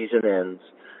whenever the season ends.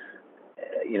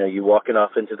 You walking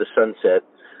off into the sunset.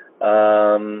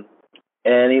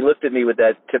 And he looked at me with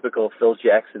that typical Phil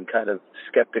Jackson kind of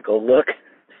skeptical look.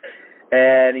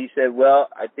 And he said, well,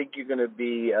 I think you're going to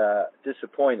be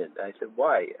disappointed. I said,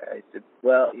 why? I said,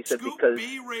 well, he said, Scoop because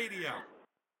B Radio.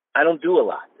 I don't do a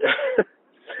lot.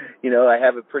 I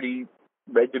have a pretty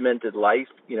regimented life,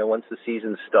 once the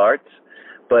season starts.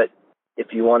 But if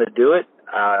you want to do it,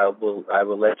 I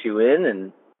will let you in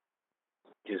and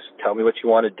just tell me what you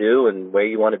want to do and where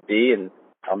you want to be, and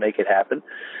I'll make it happen.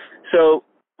 So,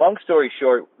 long story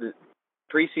short, the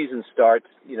preseason starts,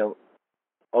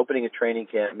 opening a training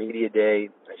camp, media day.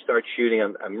 I start shooting.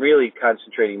 I'm really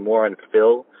concentrating more on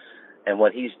Phil and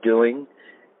what he's doing.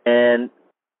 And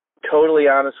totally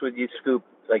honest with you, Scoop,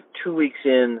 like 2 weeks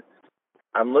in,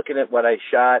 I'm looking at what I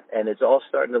shot, and it's all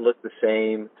starting to look the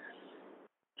same.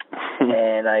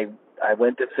 And I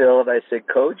went to Phil, and I said,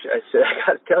 Coach, I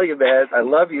got to tell you, man, I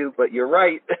love you, but you're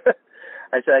right.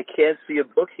 I said, I can't see a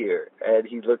book here. And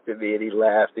he looked at me, and he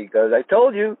laughed. He goes, I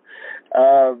told you.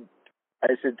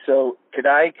 I said, so could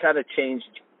I kind of change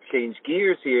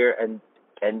gears here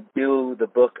and do the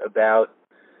book about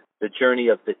the journey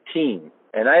of the team?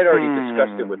 And I had already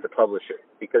discussed it with the publisher,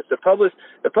 because the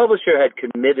publisher had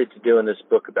committed to doing this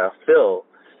book about Phil.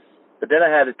 But then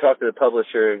I had to talk to the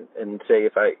publisher and say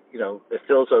if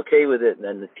Phil's okay with it, and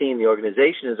then the team, the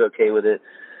organization is okay with it,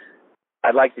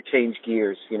 I'd like to change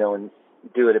gears, and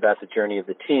do it about the journey of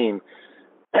the team.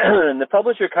 And the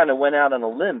publisher kind of went out on a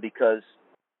limb, because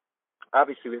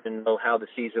obviously we didn't know how the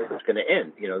season was going to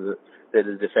end. They're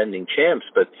the defending champs,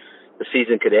 but the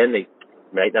season could end. They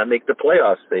might not make the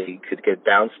playoffs. They could get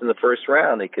bounced in the first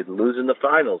round. They could lose in the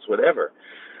finals, whatever.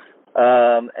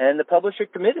 And the publisher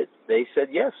committed. They said,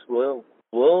 yes, we'll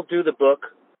do the book.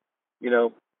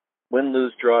 Win,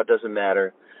 lose, draw, it doesn't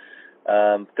matter.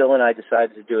 Phil and I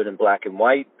decided to do it in black and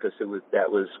white, because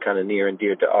that was kind of near and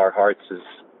dear to our hearts as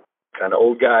kind of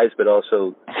old guys, but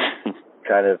also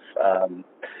kind of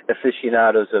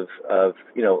aficionados of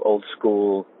old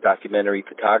school documentary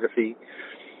photography.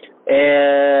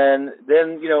 And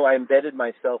then I embedded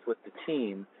myself with the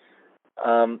team.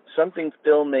 Something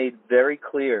Phil made very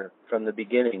clear from the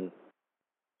beginning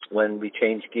when we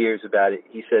changed gears about it.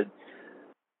 He said,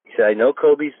 I know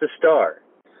Kobe's the star,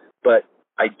 but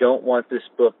I don't want this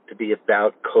book to be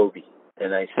about Kobe.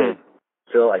 And I said,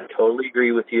 Phil, I totally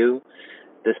agree with you.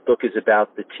 This book is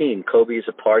about the team. Kobe is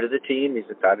a part of the team. He's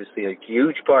obviously a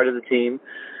huge part of the team.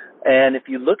 And if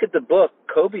you look at the book,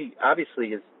 Kobe obviously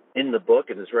is in the book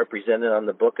and is represented on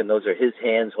the book, and those are his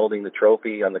hands holding the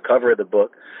trophy on the cover of the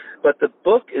book. But the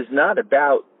book is not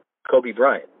about Kobe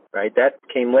Bryant, right? That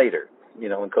came later,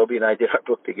 when Kobe and I did our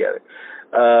book together.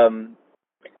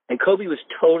 And Kobe was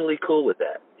totally cool with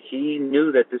that. He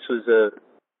knew that this was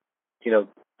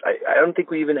I don't think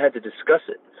we even had to discuss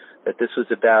it, that this was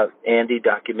about Andy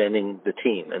documenting the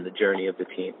team and the journey of the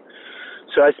team.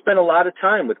 So I spent a lot of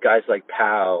time with guys like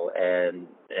Powell and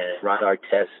Ron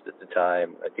Artest at the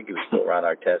time. I think he was still Ron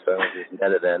Artest. I don't know if he was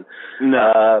Meta then.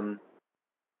 No.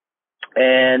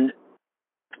 And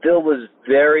Phil was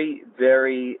very,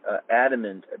 very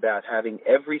adamant about having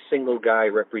every single guy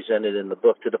represented in the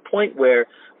book, to the point where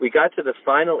we got to the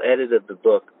final edit of the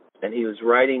book, and he was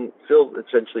writing. Phil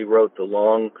essentially wrote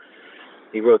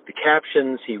he wrote the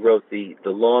captions, he wrote the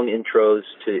long intros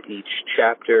to each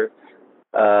chapter.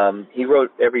 He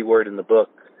wrote every word in the book.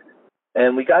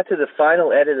 And we got to the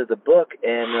final edit of the book,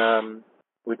 and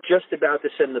we're just about to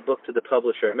send the book to the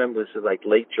publisher. I remember it was like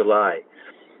late July.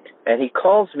 And he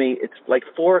calls me. It's like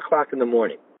 4 o'clock in the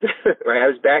morning. Right? I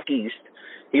was back east.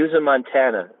 He was in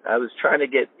Montana. I was trying to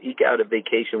eke out a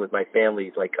vacation with my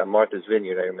family, like on Martha's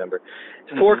Vineyard, I remember.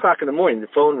 It's 4 o'clock in the morning. The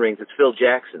phone rings. It's Phil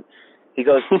Jackson. He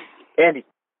goes, Andy,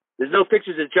 there's no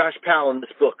pictures of Josh Powell in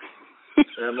this book.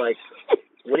 And I'm like,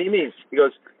 what do you mean? He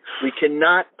goes, we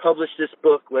cannot publish this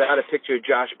book without a picture of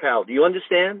Josh Powell. Do you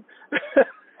understand?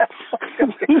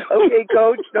 Okay,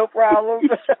 Coach, no problem.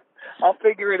 I'll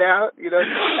figure it out, you know.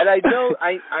 And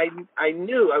I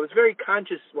knew I was very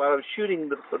conscious while I was shooting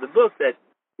for the book that,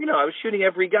 you know, I was shooting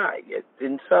every guy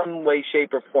in some way,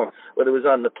 shape, or form. Whether it was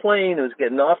on the plane, it was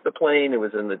getting off the plane, it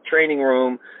was in the training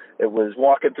room, it was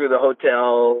walking through the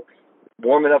hotel,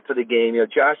 warming up for the game. You know,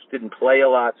 Josh didn't play a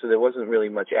lot, so there wasn't really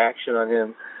much action on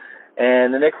him.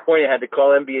 And the next morning I had to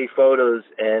call NBA Photos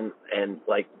and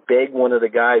like beg one of the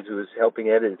guys who was helping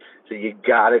edit, so you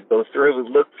got to go through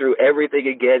and look through everything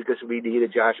again because we need a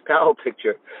Josh Powell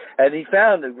picture. And he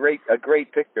found a great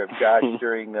picture of Josh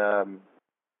during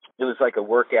it was like a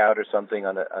workout or something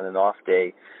on an off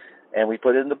day, and we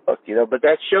put it in the book, you know. But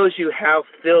that shows you how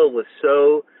Phil was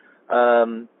so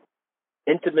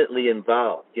intimately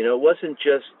involved. You know, it wasn't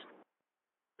just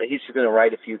he's just going to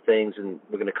write a few things and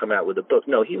we're going to come out with a book.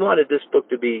 No, he wanted this book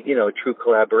to be, you know, a true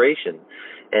collaboration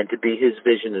and to be his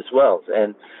vision as well.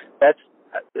 And that's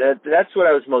what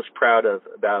I was most proud of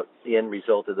about the end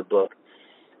result of the book.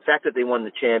 The fact that they won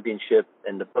the championship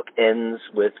and the book ends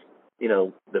with, you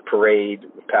know, the parade,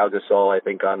 Pau Gasol, I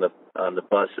think, on the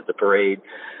bus at the parade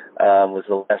was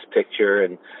the last picture,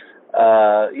 and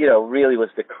you know, really was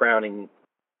the crowning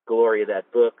glory of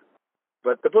that book.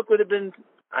 But the book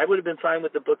I would have been fine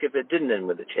with the book if it didn't end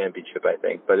with the championship, I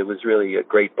think. But it was really a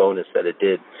great bonus that it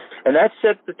did. And that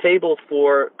set the table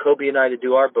for Kobe and I to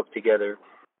do our book together,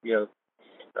 you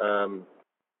know,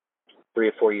 3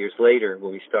 or 4 years later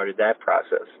when we started that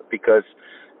process. Because,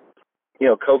 you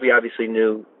know, Kobe obviously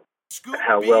knew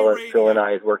how well Phil and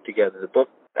I had worked together. The book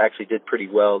actually did pretty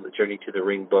well, the Journey to the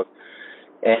Ring book.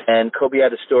 And Kobe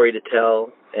had a story to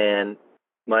tell, and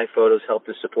my photos helped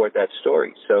to support that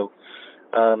story. So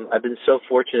I've been so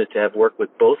fortunate to have worked with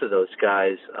both of those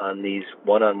guys on these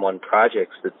one-on-one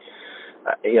projects that,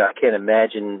 you know, I can't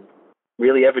imagine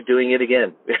really ever doing it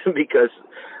again because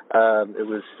it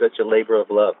was such a labor of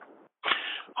love.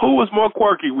 Who was more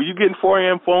quirky? Were you getting 4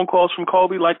 a.m. phone calls from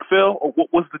Kobe like Phil, or what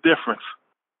was the difference?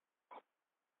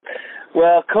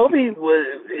 Well, Kobe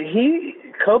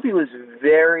was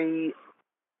very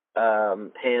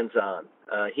hands-on.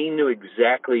 He knew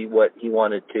exactly what he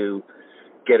wanted to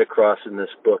get across in this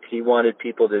book. He wanted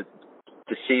people to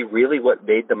see really what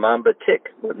made the Mamba tick,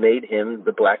 what made him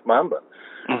the Black Mamba.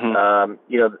 Mm-hmm.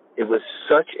 You know, it was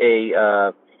such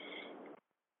a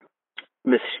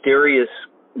mysterious,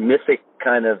 mythic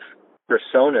kind of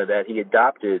persona that he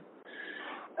adopted.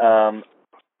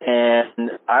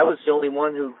 And I was the only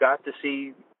one who got to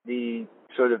see the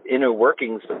sort of inner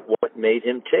workings of what made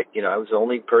him tick. You know, I was the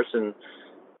only person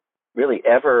really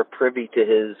ever privy to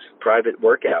his private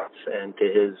workouts and to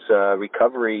his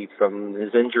recovery from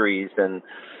his injuries and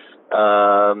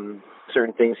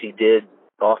certain things he did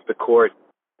off the court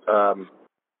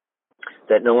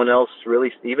that no one else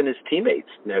really, even his teammates,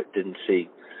 didn't see.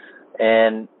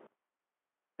 And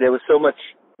there was so much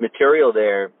material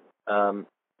there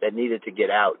that needed to get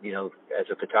out. You know, as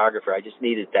a photographer, I just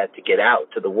needed that to get out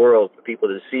to the world for people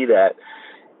to see that.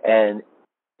 And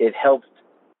it helped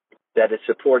that it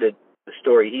supported the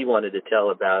story he wanted to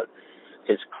tell about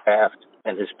his craft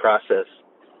and his process.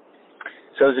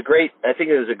 So it was I think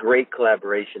it was a great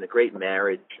collaboration, a great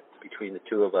marriage between the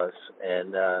two of us.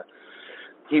 And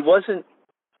he wasn't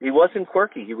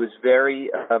quirky. He was very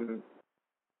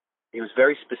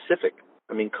specific.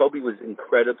 I mean, Kobe was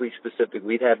incredibly specific.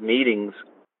 We'd have meetings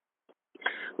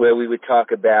where we would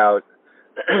talk about,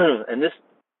 and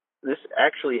this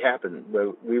actually happened,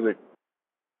 where we would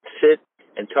sit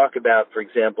and talk about, for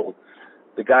example,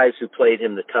 the guys who played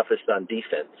him the toughest on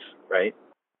defense, right?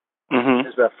 Mm-hmm.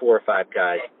 There's about 4 or 5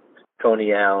 guys.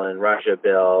 Tony Allen, Raja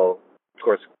Bell, of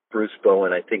course, Bruce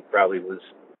Bowen, I think probably was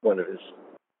one of his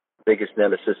biggest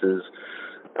nemesises.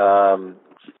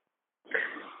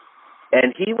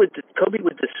 And Kobe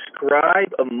would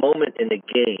describe a moment in a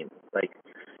game. Like,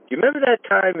 do you remember that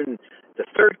time in the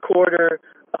third quarter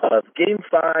Game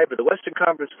 5 of the Western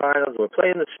Conference Finals. We're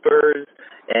playing the Spurs,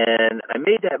 and I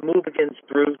made that move against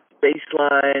Bruce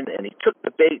baseline, and he took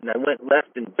the bait, and I went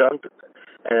left and dunked.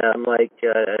 And I'm like,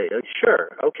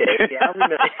 sure, okay. Yeah, I'll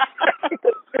remember.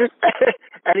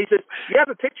 And he says, you have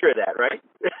a picture of that, right?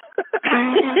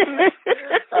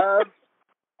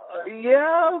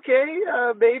 Yeah, okay,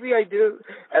 maybe I do.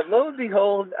 And lo and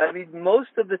behold, I mean,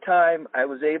 most of the time I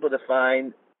was able to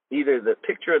find either the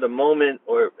picture of the moment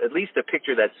or at least a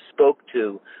picture that spoke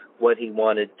to what he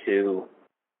wanted to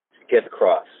get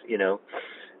across, you know.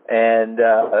 And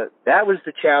that was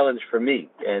the challenge for me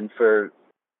and for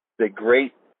the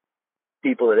great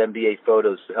people at NBA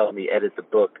Photos who helped me edit the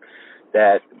book,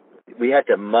 that we had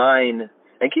to mine.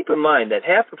 And keep in mind that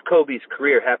half of Kobe's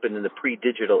career happened in the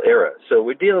pre-digital era. So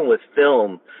we're dealing with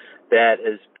film that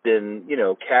has been, you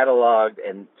know, cataloged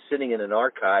and sitting in an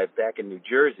archive back in New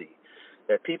Jersey,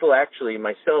 that people actually,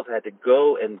 myself, had to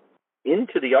go and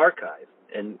into the archive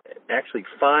and actually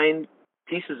find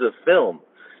pieces of film.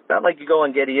 Not like you go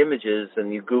on Getty Images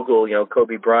and you Google, you know,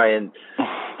 Kobe Bryant,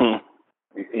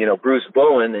 you know, Bruce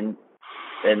Bowen, and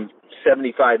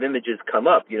 75 images come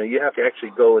up. You know, you have to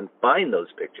actually go and find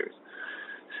those pictures.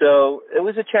 So it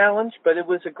was a challenge, but it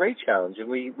was a great challenge, and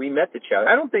we met the challenge.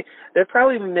 I don't think there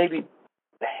probably maybe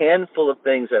a handful of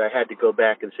things that I had to go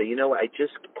back and say, you know what, I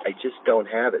just don't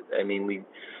have it. I mean, we,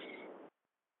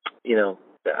 you know,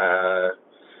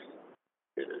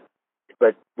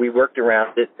 but we worked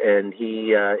around it, and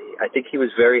I think he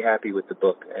was very happy with the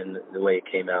book and the way it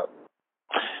came out.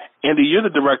 Andy, you're the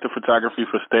director of photography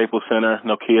for Staples Center,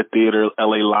 Nokia Theater,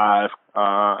 LA Live,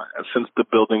 since the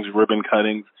building's ribbon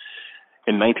cuttings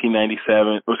in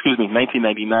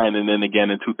 1999, and then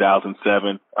again in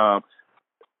 2007.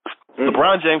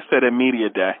 LeBron James said at Media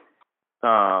Day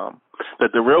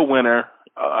that the real winner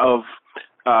of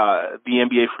the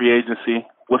NBA free agency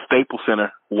was Staples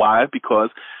Center. Why?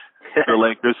 Because the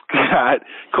Lakers got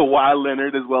Kawhi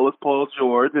Leonard as well as Paul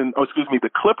George, the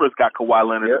Clippers got Kawhi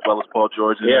Leonard as well as Paul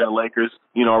George, and then the Lakers,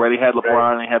 you know, already had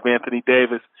LeBron and have Anthony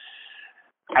Davis.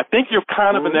 I think you're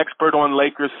kind of an expert on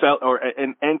Lakers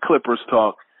and Clippers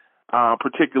talk,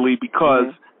 particularly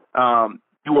because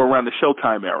you were around the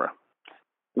Showtime era.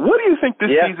 What do you think this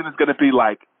season is going to be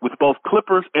like with both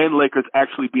Clippers and Lakers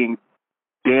actually being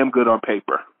damn good on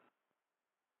paper?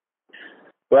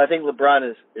 Well, I think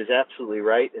LeBron is absolutely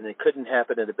right, and it couldn't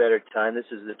happen at a better time. This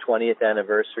is the 20th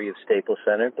anniversary of Staples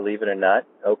Center, believe it or not.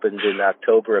 Opened in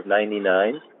October of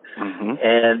 '99.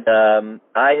 And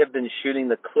I have been shooting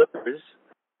the Clippers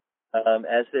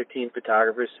as their team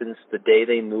photographer since the day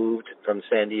they moved from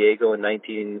San Diego in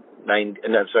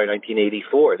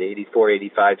 1984, the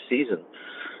 84-85 season.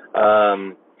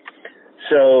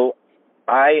 So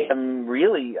I am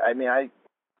really, I mean, I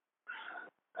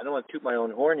don't want to toot my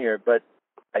own horn here, but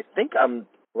I think I'm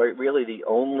really the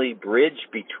only bridge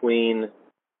between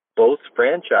both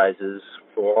franchises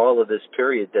for all of this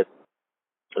period that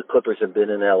the Clippers have been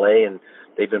in LA, and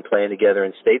they've been playing together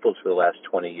in Staples for the last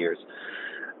 20 years.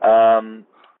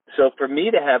 So for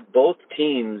me to have both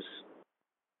teams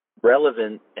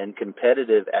relevant and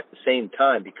competitive at the same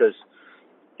time, because,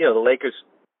 you know, the Lakers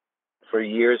for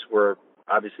years were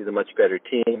obviously the much better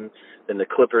team, then the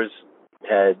Clippers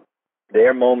had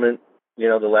their moment, you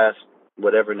know, the last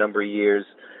whatever number of years,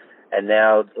 and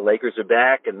now the Lakers are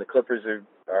back and the Clippers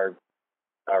are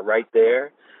right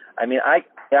there. I mean, I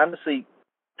honestly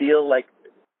feel like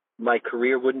my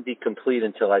career wouldn't be complete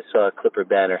until I saw a Clipper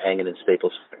banner hanging in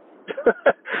Staples Center.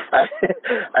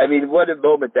 I mean, what a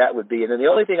moment that would be. And then the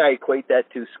only thing I equate that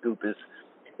to, Scoop,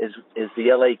 is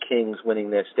the LA Kings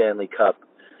winning their Stanley Cup,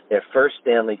 their first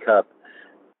Stanley Cup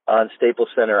on Staples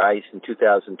Center ice in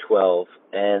 2012.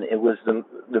 And it was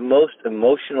the most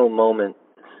emotional moment,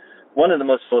 one of the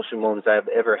most emotional moments I've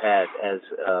ever had as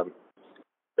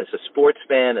a sports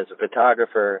fan, as a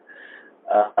photographer.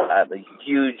 I'm a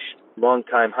huge,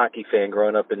 long-time hockey fan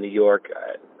growing up in New York.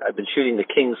 I've been shooting the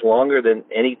Kings longer than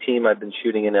any team I've been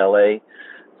shooting in L.A.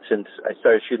 since I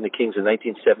started shooting the Kings in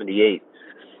 1978.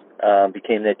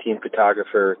 Became their team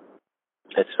photographer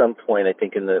at some point, I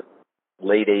think in the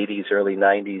late 80s, early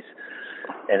 90s,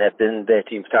 and have been their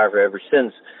team photographer ever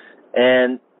since.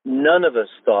 And none of us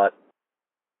thought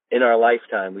in our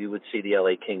lifetime we would see the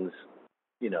L.A. Kings,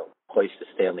 you know, hoist the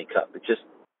Stanley Cup. It just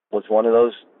was one of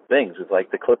those things. With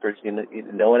like the Clippers, you know,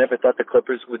 no one ever thought the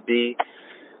Clippers would be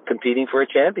competing for a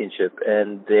championship,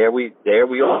 and there we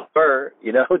all were,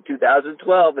 you know,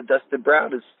 2012, and Dustin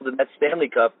Brown is in that Stanley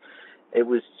Cup. It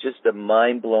was just a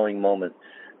mind-blowing moment,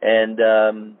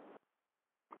 and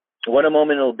what a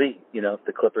moment it'll be, you know, if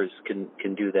the Clippers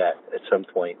can do that at some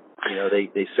point. You know,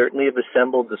 they certainly have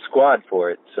assembled the squad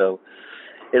for it. So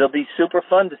it'll be super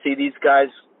fun to see these guys,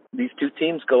 these two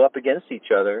teams go up against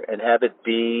each other and have it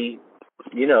be,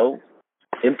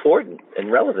 important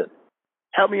and relevant.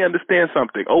 Help me understand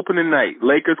something. Opening night,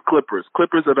 Lakers, Clippers.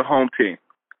 Clippers are the home team.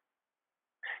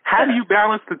 How do you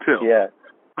balance the two? Yeah.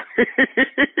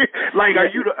 Are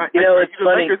you the it's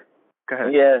funny. Lakers? Go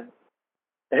ahead.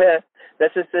 Yeah.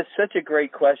 That's such a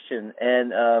great question.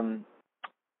 And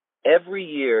every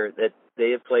year that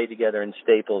they have played together in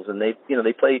Staples, and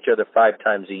they play each other 5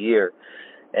 times a year,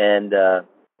 and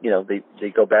they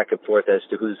go back and forth as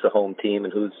to who's the home team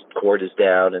and whose court is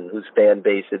down and whose fan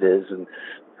base it is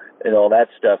and all that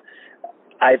stuff.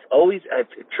 I've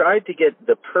tried to get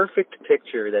the perfect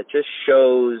picture that just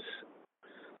shows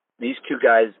these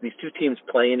two teams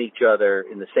playing each other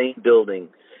in the same building,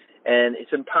 and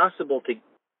it's impossible to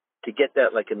get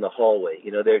that like in the hallway.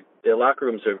 Their locker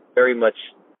rooms are very much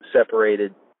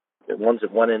separated. One's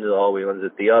at one end of the hallway, one's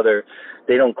at the other.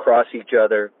 They don't cross each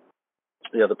other.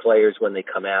 The players when they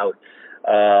come out.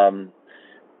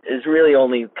 Is really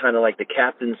only kind of like the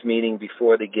captain's meeting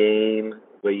before the game,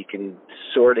 where you can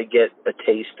sort of get a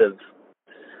taste of,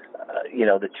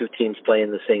 the two teams playing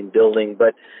in the same building.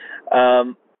 But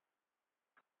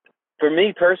for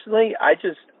me personally, I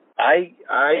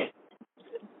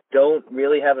don't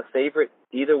really have a favorite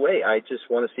either way. I just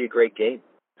want to see a great game.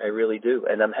 I really do.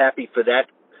 And I'm happy for that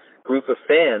group of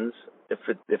fans. If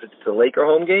it's a Laker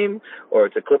home game or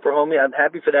it's a Clipper home game, I'm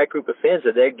happy for that group of fans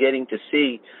that they're getting to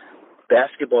see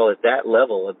basketball at that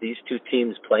level of these two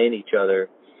teams playing each other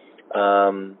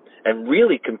and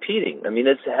really competing. I mean,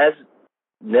 it has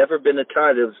never been a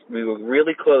time. We were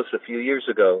really close a few years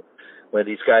ago where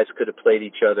these guys could have played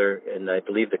each other in, I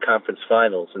believe, the conference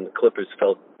finals, and the Clippers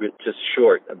felt just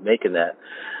short of making that.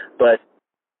 But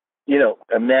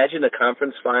imagine a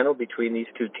conference final between these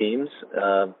two teams.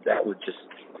 That would just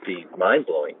be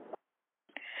mind-blowing.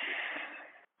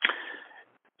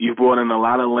 You brought in a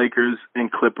lot of Lakers and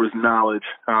Clippers knowledge.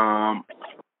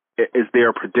 Is there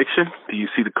a prediction? Do you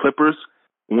see the Clippers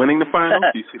winning the finals?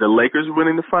 Do you see the Lakers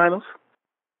winning the finals?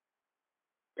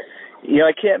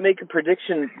 I can't make a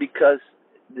prediction because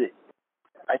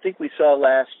I think we saw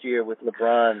last year with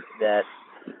LeBron that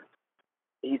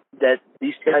these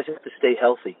guys have to stay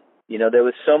healthy. There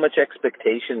was so much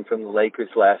expectation from the Lakers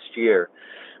last year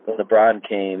when LeBron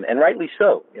came, and rightly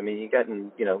so. I mean, you got,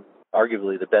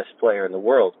 arguably the best player in the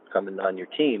world coming on your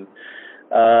team.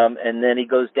 And then he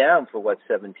goes down for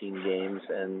 17 games,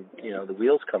 and, the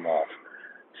wheels come off.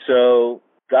 So,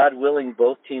 God willing,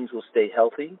 both teams will stay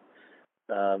healthy.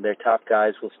 Their top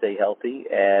guys will stay healthy,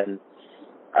 and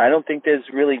I don't think there's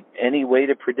really any way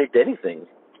to predict anything.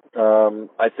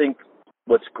 I think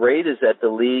what's great is that the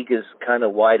league is kind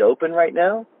of wide open right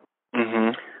now.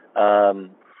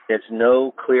 Mm-hmm. There's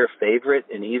no clear favorite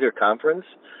in either conference.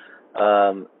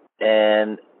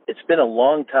 And it's been a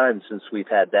long time since we've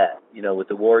had that, with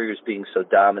the Warriors being so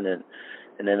dominant.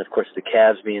 And then, of course, the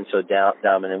Cavs being so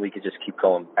dominant, we could just keep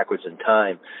going backwards in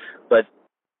time. But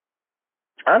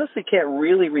honestly can't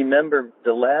really remember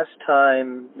the last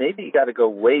time. Maybe you got to go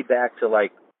way back to,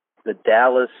 like, the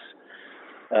Dallas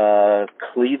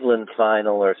Cleveland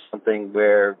final or something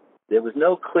where there was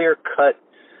no clear-cut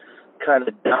kind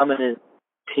of dominant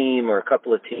team or a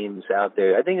couple of teams out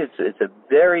there. I think it's a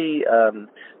very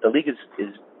the league is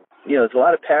there's a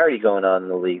lot of parity going on in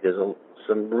the league. There's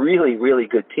some really, really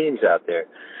good teams out there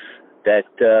that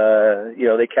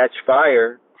they catch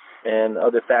fire and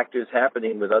other factors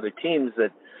happening with other teams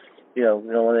that we don't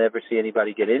want to ever see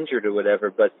anybody get injured or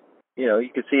whatever, but you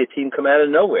could see a team come out of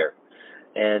nowhere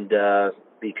and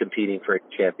be competing for a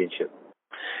championship.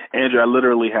 Andrew, I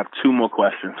literally have 2 more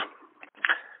questions.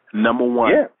 Number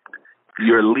 1,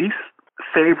 your least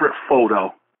favorite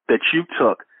photo that you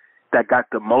took that got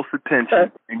the most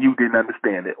attention and you didn't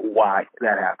understand it. Why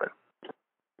that happened?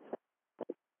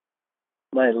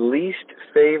 My least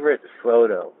favorite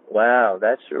photo. Wow,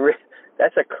 that's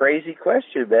a crazy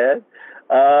question, man.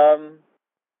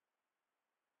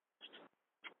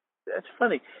 That's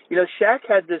funny. Shaq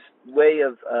had this way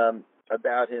of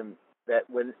about him that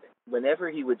whenever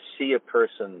he would see a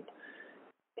person,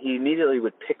 he immediately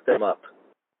would pick them up,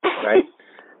 right?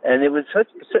 And it was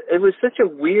such a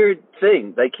weird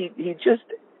thing. Like he just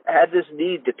had this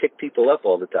need to pick people up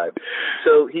all the time.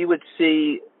 So he would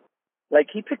see, like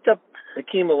he picked up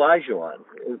Hakeem Olajuwon,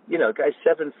 guy's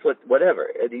 7 foot whatever,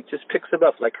 and he just picks him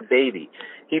up like a baby.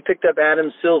 He picked up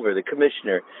Adam Silver, the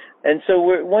commissioner, and so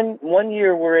one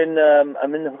year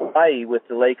I'm in Hawaii with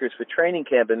the Lakers for training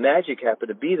camp, and Magic happened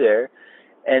to be there,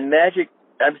 and Magic,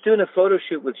 I was doing a photo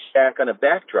shoot with Shaq on a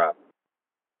backdrop,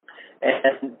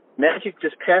 and Magic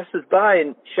just passes by,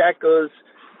 and Shaq goes,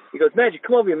 He goes, Magic,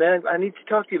 come over here, man. I need to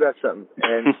talk to you about something.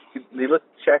 And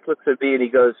Shaq looks at me and he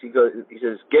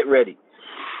says, get ready.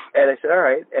 And I said, all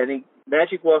right. And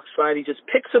Magic walks by and he just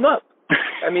picks him up.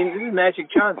 I mean, this is Magic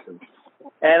Johnson.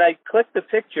 And I clicked the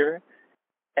picture,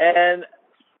 and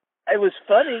it was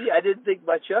funny. I didn't think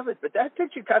much of it, but that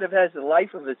picture kind of has a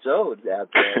life of its own out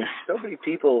there. So many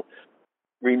people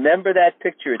remember that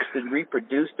picture. It's been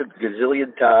reproduced a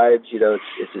gazillion times. You know,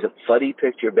 it's a funny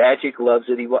picture. Magic loves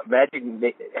it. Magic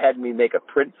had me make a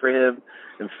print for him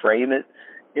and frame it.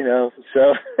 You know,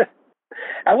 so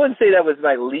I wouldn't say that was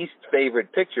my least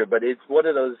favorite picture, but it's one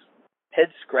of those head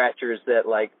scratchers that,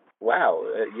 like, wow,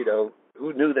 you know,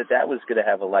 who knew that was going to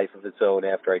have a life of its own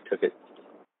after I took it?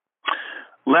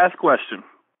 Last question.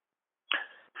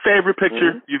 Favorite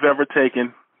picture you've ever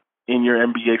taken in your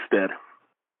NBA stead?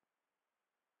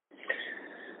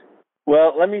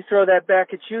 Well, let me throw that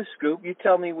back at you, Scoop. You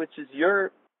tell me which is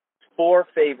your 4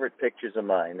 favorite pictures of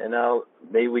mine, and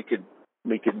maybe we could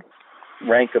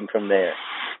rank them from there.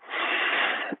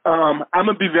 I'm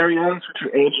gonna be very honest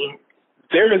with you, Angel.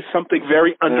 There is something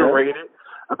very underrated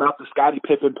about the Scottie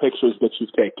Pippen pictures that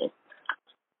you've taken.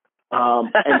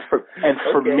 And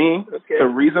for me, the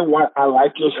reason why I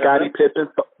like your Scottie Pippen,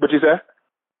 what'd you say?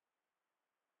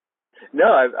 No,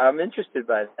 I'm interested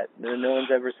by that. No one's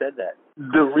ever said that.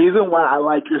 The reason why I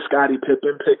like your Scottie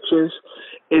Pippen pictures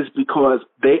is because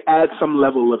they add some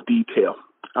level of detail.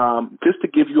 Just to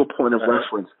give you a point of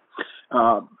reference,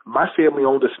 my family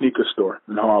owned a sneaker store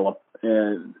in Harlem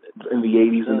and in the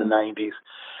 80s and the 90s.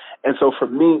 And so for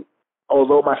me,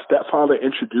 although my stepfather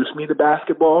introduced me to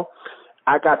basketball,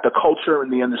 I got the culture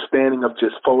and the understanding of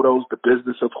just photos, the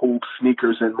business of hoops,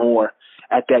 sneakers, and more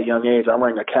at that young age. I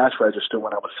rang a cash register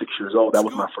when I was 6 years old. That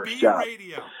was my first job.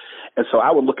 And so I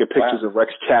would look at pictures of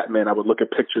Rex Chapman. I would look at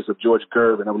pictures of George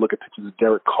Gervin. I would look at pictures of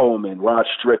Derek Coleman, Rod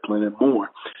Strickland, and more.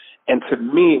 And to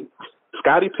me,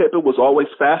 Scottie Pippen was always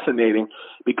fascinating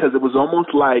because it was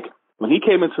almost like when he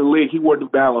came into the league, he wore New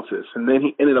Balances, and then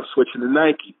he ended up switching to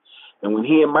Nike. And when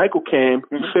he and Michael came,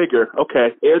 you figure,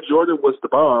 okay, Air Jordan was the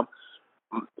bomb.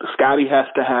 Scottie has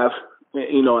to have,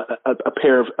 you know, a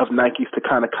pair of Nikes to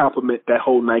kind of complement that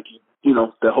whole Nike, you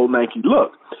know, the whole Nike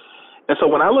look. And so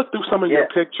when I look through some of your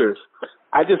pictures,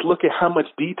 I just look at how much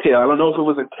detail, I don't know if it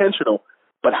was intentional,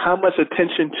 but how much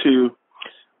attention to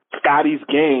Scottie's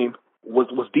game was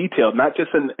detailed, not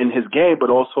just in his game, but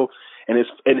also in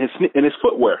his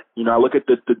footwear. You know, I look at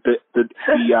the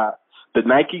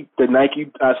Nike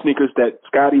sneakers that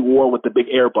Scottie wore with the big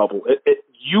air bubble.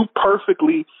 You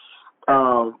perfectly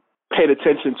paid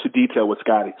attention to detail with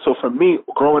Scottie. So for me,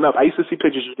 growing up, I used to see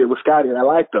pictures you did with Scottie, and I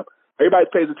liked them. Everybody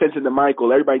pays attention to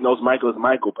Michael. Everybody knows Michael is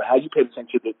Michael, but how you paid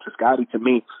attention to Scottie, to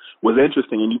me, was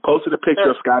interesting. And you posted a picture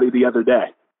of Scottie the other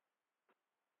day.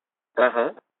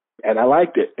 And I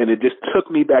liked it, and it just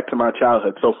took me back to my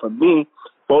childhood. So for me,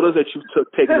 photos that you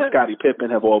took taking of Scottie Pippen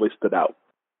have always stood out.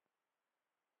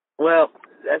 Well,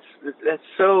 that's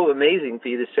so amazing for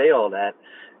you to say all that.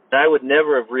 I would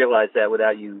never have realized that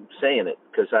without you saying it,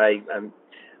 because I'm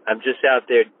just out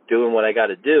there doing what I got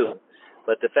to do.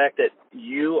 But the fact that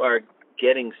you are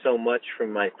getting so much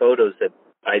from my photos that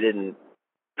I didn't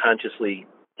consciously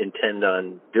intend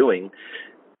on doing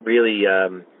really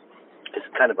is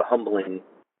kind of a humbling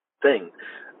thing.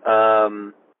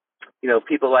 You know,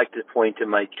 people like to point to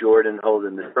Mike Jordan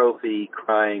holding the trophy,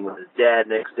 crying with his dad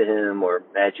next to him, or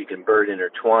Magic and Bird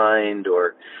intertwined,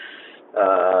 or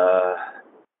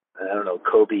I don't know,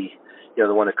 Kobe, you know,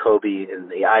 the one of Kobe in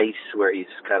the ice where he's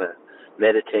kind of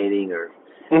meditating, or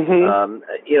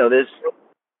you know, there's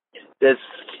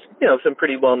you know, some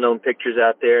pretty well-known pictures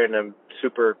out there, and I'm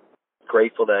super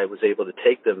grateful that I was able to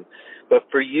take them. But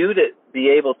for you to be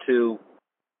able to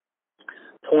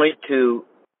point to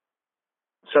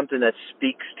something that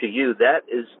speaks to you, that's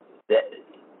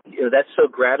so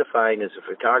gratifying as a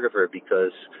photographer,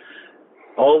 because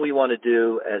all we want to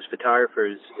do as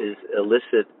photographers is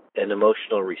elicit an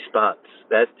emotional response.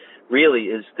 That really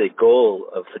is the goal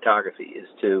of photography, is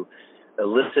to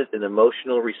elicit an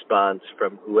emotional response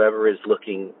from whoever is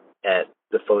looking at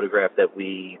the photograph that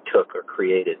we took or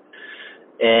created.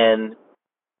 And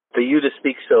for you to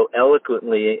speak so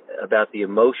eloquently about the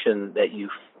emotion that you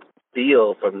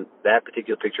feel from that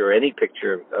particular picture, or any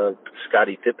picture of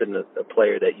Scottie Pippen, a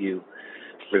player that you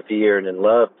revered and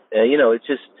loved, you know,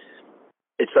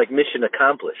 it's like mission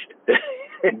accomplished.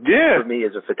 For me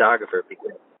as a photographer,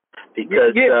 because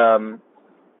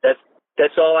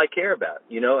that's all I care about.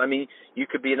 You know, I mean, you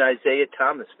could be an Isaiah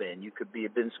Thomas fan, you could be a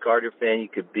Vince Carter fan, you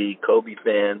could be Kobe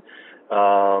fan,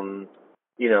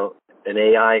 you know, an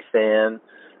AI fan,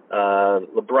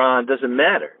 LeBron, doesn't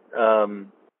matter.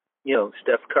 You know,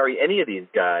 Steph Curry, any of these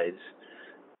guys,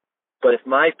 But if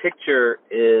my picture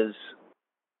is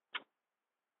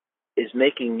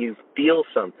making you feel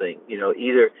something,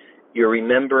 either you're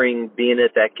remembering being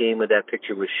at that game where that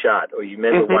picture was shot, or you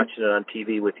remember watching it on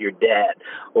TV with your dad,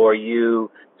 or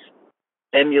you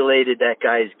emulated that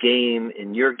guy's game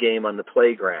in your game on the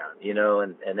playground,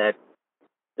 and that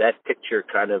picture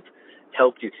kind of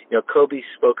helped you. Kobe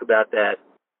spoke about that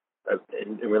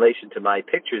in relation to my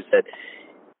pictures, that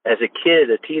as a kid,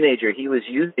 a teenager, he was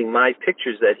using my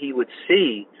pictures that he would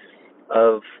see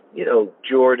of,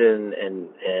 Jordan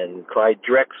and Clyde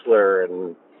Drexler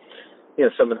and,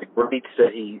 some of the greats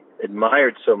that he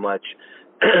admired so much,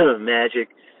 Magic,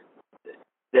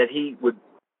 that he would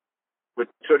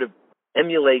sort of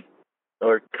emulate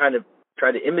or kind of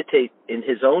try to imitate in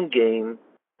his own game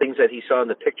things that he saw in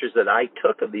the pictures that I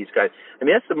took of these guys. I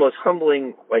mean, that's the most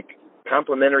humbling,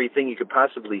 complimentary thing you could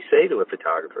possibly say to a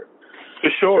photographer. For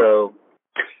sure. So,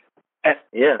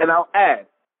 and I'll add,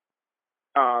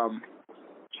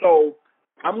 so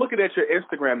I'm looking at your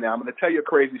Instagram now. I'm going to tell you a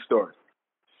crazy story.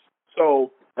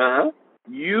 So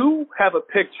you have a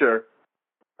picture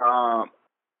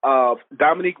of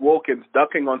Dominique Wilkins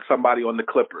ducking on somebody on the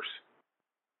Clippers.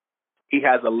 He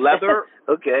has a leather.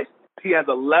 Okay. He has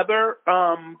a leather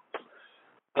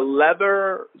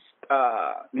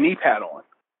knee pad on,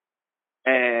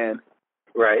 and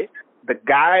the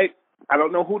guy. I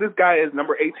don't know who this guy is.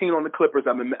 Number 18 on the Clippers.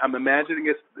 I'm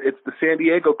imagining it's the San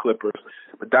Diego Clippers,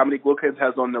 but Dominique Wilkins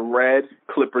has on the red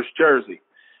Clippers jersey,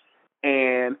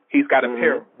 and he's got a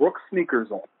pair of Brooks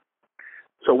sneakers on.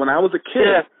 So when I was a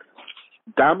kid,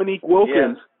 Dominique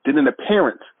Wilkins did an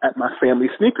appearance at my family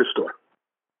sneaker store.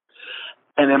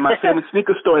 And in my family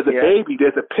sneaker store as a baby,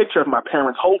 there's a picture of my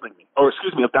parents holding me, of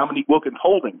Dominique Wilkins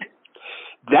holding me.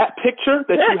 That picture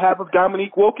that you have of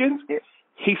Dominique Wilkins,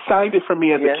 he signed it for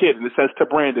me as a kid, and it says, "To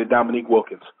Brandon, Dominique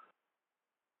Wilkins."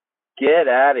 Get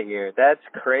out of here. That's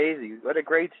crazy. What a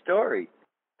great story.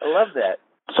 I love that.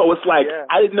 So it's like,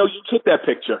 I didn't know you took that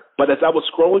picture, but as I was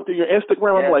scrolling through your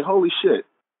Instagram, I'm like, holy shit.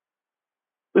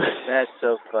 That's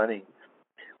so funny.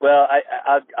 Well,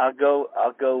 I'll go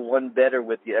one better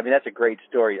with you. I mean, that's a great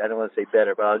story. I don't want to say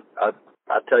better, but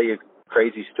I'll tell you a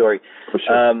crazy story. For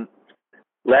sure.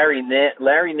 Larry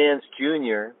Nance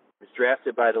Jr. was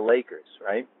drafted by the Lakers,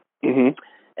 right? Mm-hmm.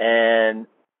 And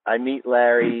I meet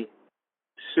Larry,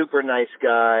 super nice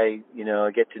guy.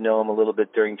 I get to know him a little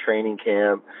bit during training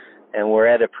camp, and we're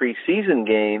at a preseason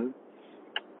game,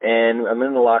 and I'm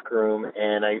in the locker room,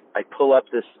 and I pull up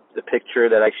the picture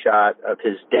that I shot of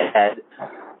his dad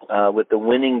with the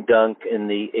winning dunk in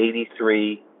the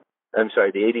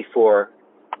 84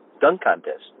 dunk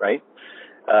contest, right?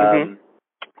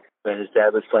 When his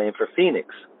dad was playing for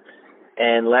Phoenix.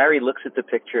 And Larry looks at the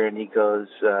picture and he goes,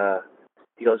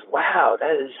 "Wow,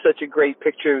 that is such a great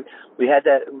picture. We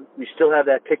still have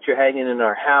that picture hanging in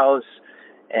our house."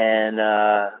 And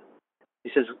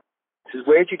he says,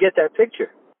 "Where'd you get that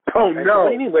picture?" Oh, I said, no. "What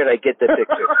do you mean, where'd I get the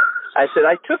picture?" I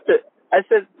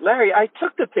said, "Larry, I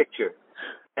took the picture."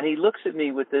 And he looks at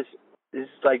me with this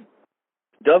like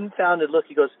dumbfounded look.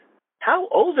 He goes, "How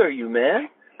old are you, man?"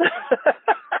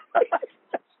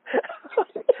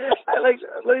 Let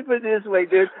me put it this way,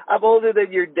 dude. I'm older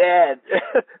than your dad.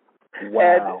 Wow.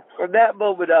 And from that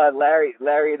moment on, Larry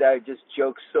and I just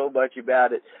joked so much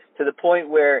about it, to the point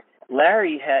where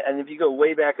Larry had, and if you go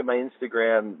way back in my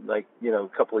Instagram, a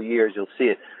couple of years, you'll see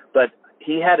it. But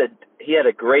he had a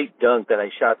great dunk that I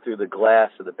shot through the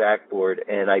glass of the backboard,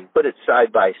 and I put it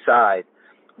side by side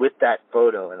with that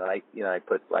photo, and I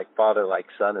put father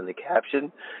like son in the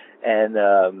caption, and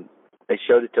I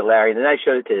showed it to Larry, and then I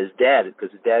showed it to his dad,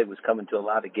 because his dad was coming to a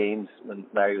lot of games when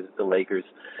Larry was at the Lakers,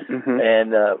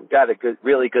 and got a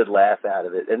really good laugh out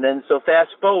of it. And then so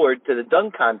fast forward to the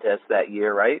dunk contest that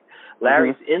year, right?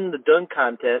 Larry's in the dunk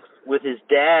contest with his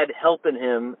dad helping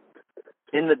him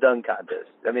in the dunk contest.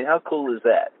 I mean, how cool is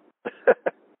that?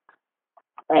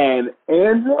 And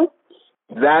Andrew,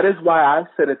 that is why I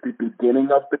said at the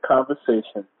beginning of the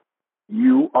conversation,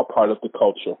 you are part of the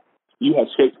culture. You have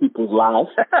shaped people's lives.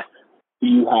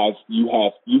 You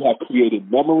have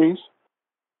created memories.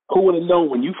 Who would have known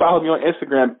when you followed me on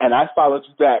Instagram and I followed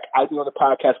you back, I'd be on the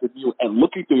podcast with you and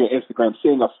looking through your Instagram,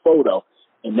 seeing a photo,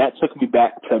 and that took me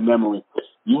back to memory.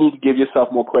 You need to give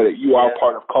yourself more credit. You are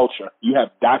part of culture. You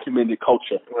have documented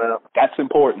culture. Well, that's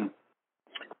important.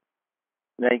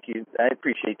 Thank you. I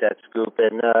appreciate that, Scoop.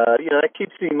 And, that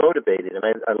keeps me motivated. I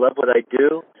mean, I love what I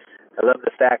do. I love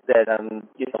the fact that I'm,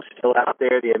 still out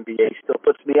there. The NBA still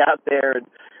puts me out there and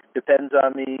depends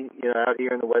on me, out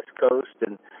here in the West Coast.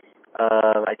 And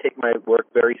I take my work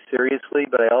very seriously,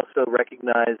 but I also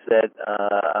recognize that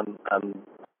I'm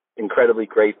incredibly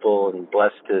grateful and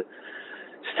blessed to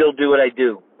still do what I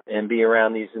do and be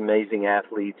around these amazing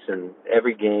athletes. And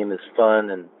every game is fun,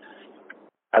 and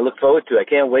I look forward to it. I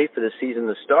can't wait for the season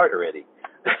to start already.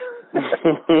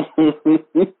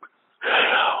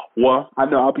 Well, I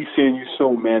know I'll be seeing you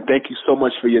soon, man. Thank you so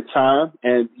much for your time,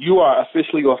 and you are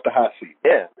officially off the hot seat.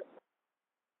 Yeah.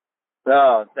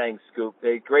 Oh, thanks, Scoop.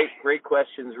 Hey, great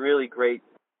questions. Really great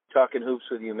talking hoops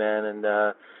with you, man. And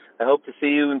I hope to see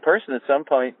you in person at some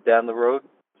point down the road.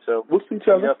 So we'll see each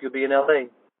other. You know if you'll be in L.A.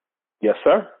 Yes,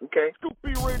 sir. Okay. Scoop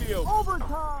B Radio.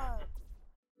 Overtime.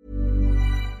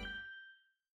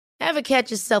 Ever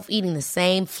catch yourself eating the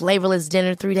same flavorless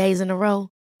dinner 3 days in a row?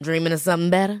 Dreaming of something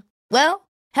better? Well,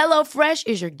 HelloFresh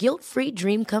is your guilt-free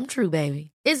dream come true,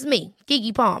 baby. It's me,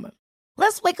 Keke Palmer.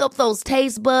 Let's wake up those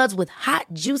taste buds with hot,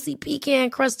 juicy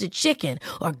pecan-crusted chicken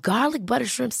or garlic butter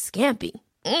shrimp scampi.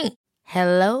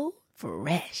 Hello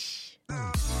Fresh.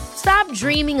 Stop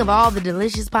dreaming of all the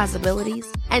delicious possibilities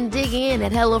and dig in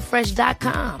at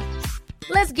HelloFresh.com.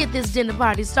 Let's get this dinner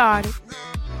party started.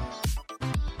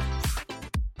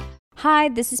 Hi,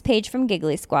 this is Paige from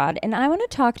Giggly Squad, and I want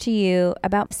to talk to you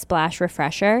about Splash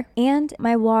Refresher and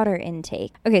my water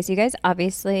intake. Okay, so you guys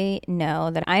obviously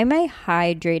know that I'm a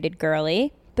hydrated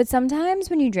girly, but sometimes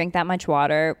when you drink that much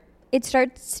water, it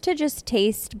starts to just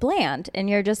taste bland, and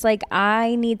you're just like,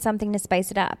 I need something to spice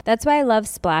it up. That's why I love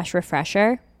Splash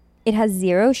Refresher. It has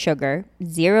 0 sugar,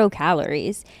 0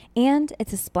 calories, and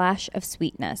it's a splash of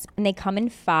sweetness. And they come in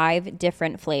 5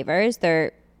 different flavors.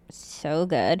 They're so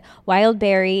good. Wild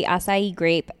berry, acai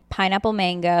grape, pineapple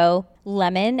mango,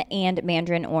 lemon, and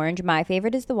mandarin orange. My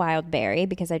favorite is the wild berry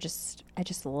because I just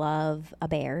love a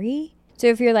berry. So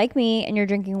if you're like me and you're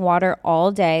drinking water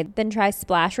all day, then try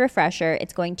Splash Refresher.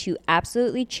 It's going to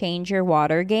absolutely change your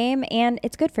water game, and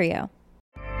it's good for you.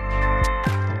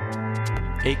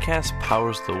 Acast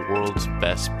powers the world's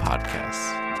best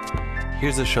podcasts.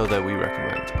 Here's a show that we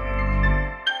recommend.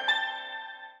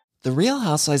 The Real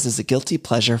Housewives is a guilty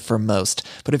pleasure for most,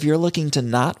 but if you're looking to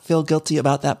not feel guilty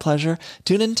about that pleasure,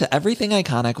 tune in to Everything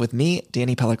Iconic with me,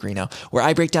 Danny Pellegrino, where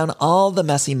I break down all the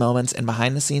messy moments and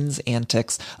behind-the-scenes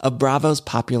antics of Bravo's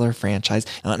popular franchise.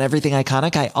 And on Everything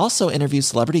Iconic, I also interview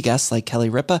celebrity guests like Kelly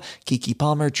Ripa, Keke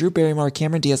Palmer, Drew Barrymore,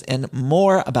 Cameron Diaz, and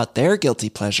more about their guilty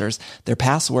pleasures, their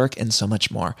past work, and so much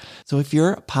more. So if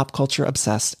you're pop culture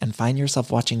obsessed and find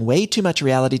yourself watching way too much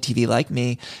reality TV like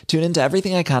me, tune in to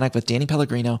Everything Iconic with Danny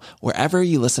Pellegrino, wherever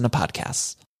you listen to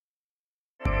podcasts.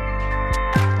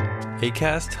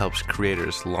 Acast helps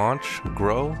creators launch,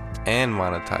 grow, and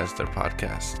monetize their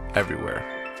podcasts everywhere.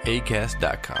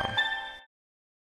 Acast.com.